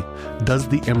 possibly, Does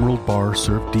the Emerald Bar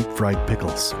Serve Deep Fried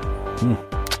Pickles?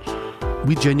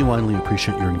 We genuinely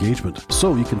appreciate your engagement,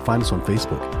 so you can find us on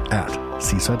Facebook at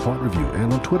Seaside Plot Review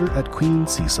and on Twitter at Queen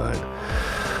Seaside.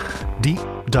 Deep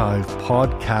Dive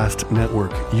Podcast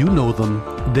Network. You know them.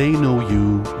 They know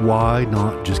you. Why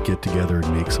not just get together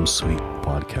and make some sweet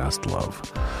podcast love?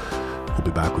 We'll be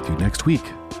back with you next week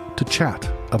to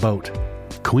chat about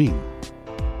Queen.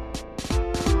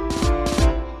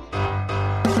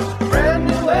 Brand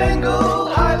new angle,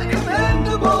 highly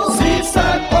commendable.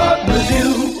 Seaside Pod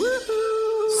Review.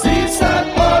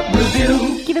 Seaside Pod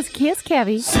Review. Give us a kiss,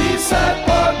 Kevy. Seaside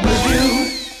Pod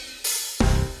Review.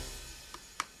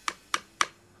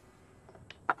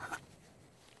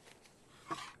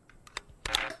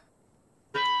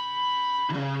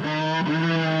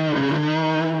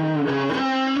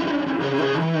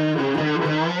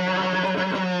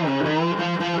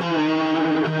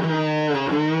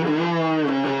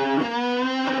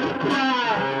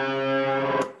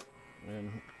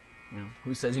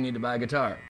 Who says you need to buy a guitar?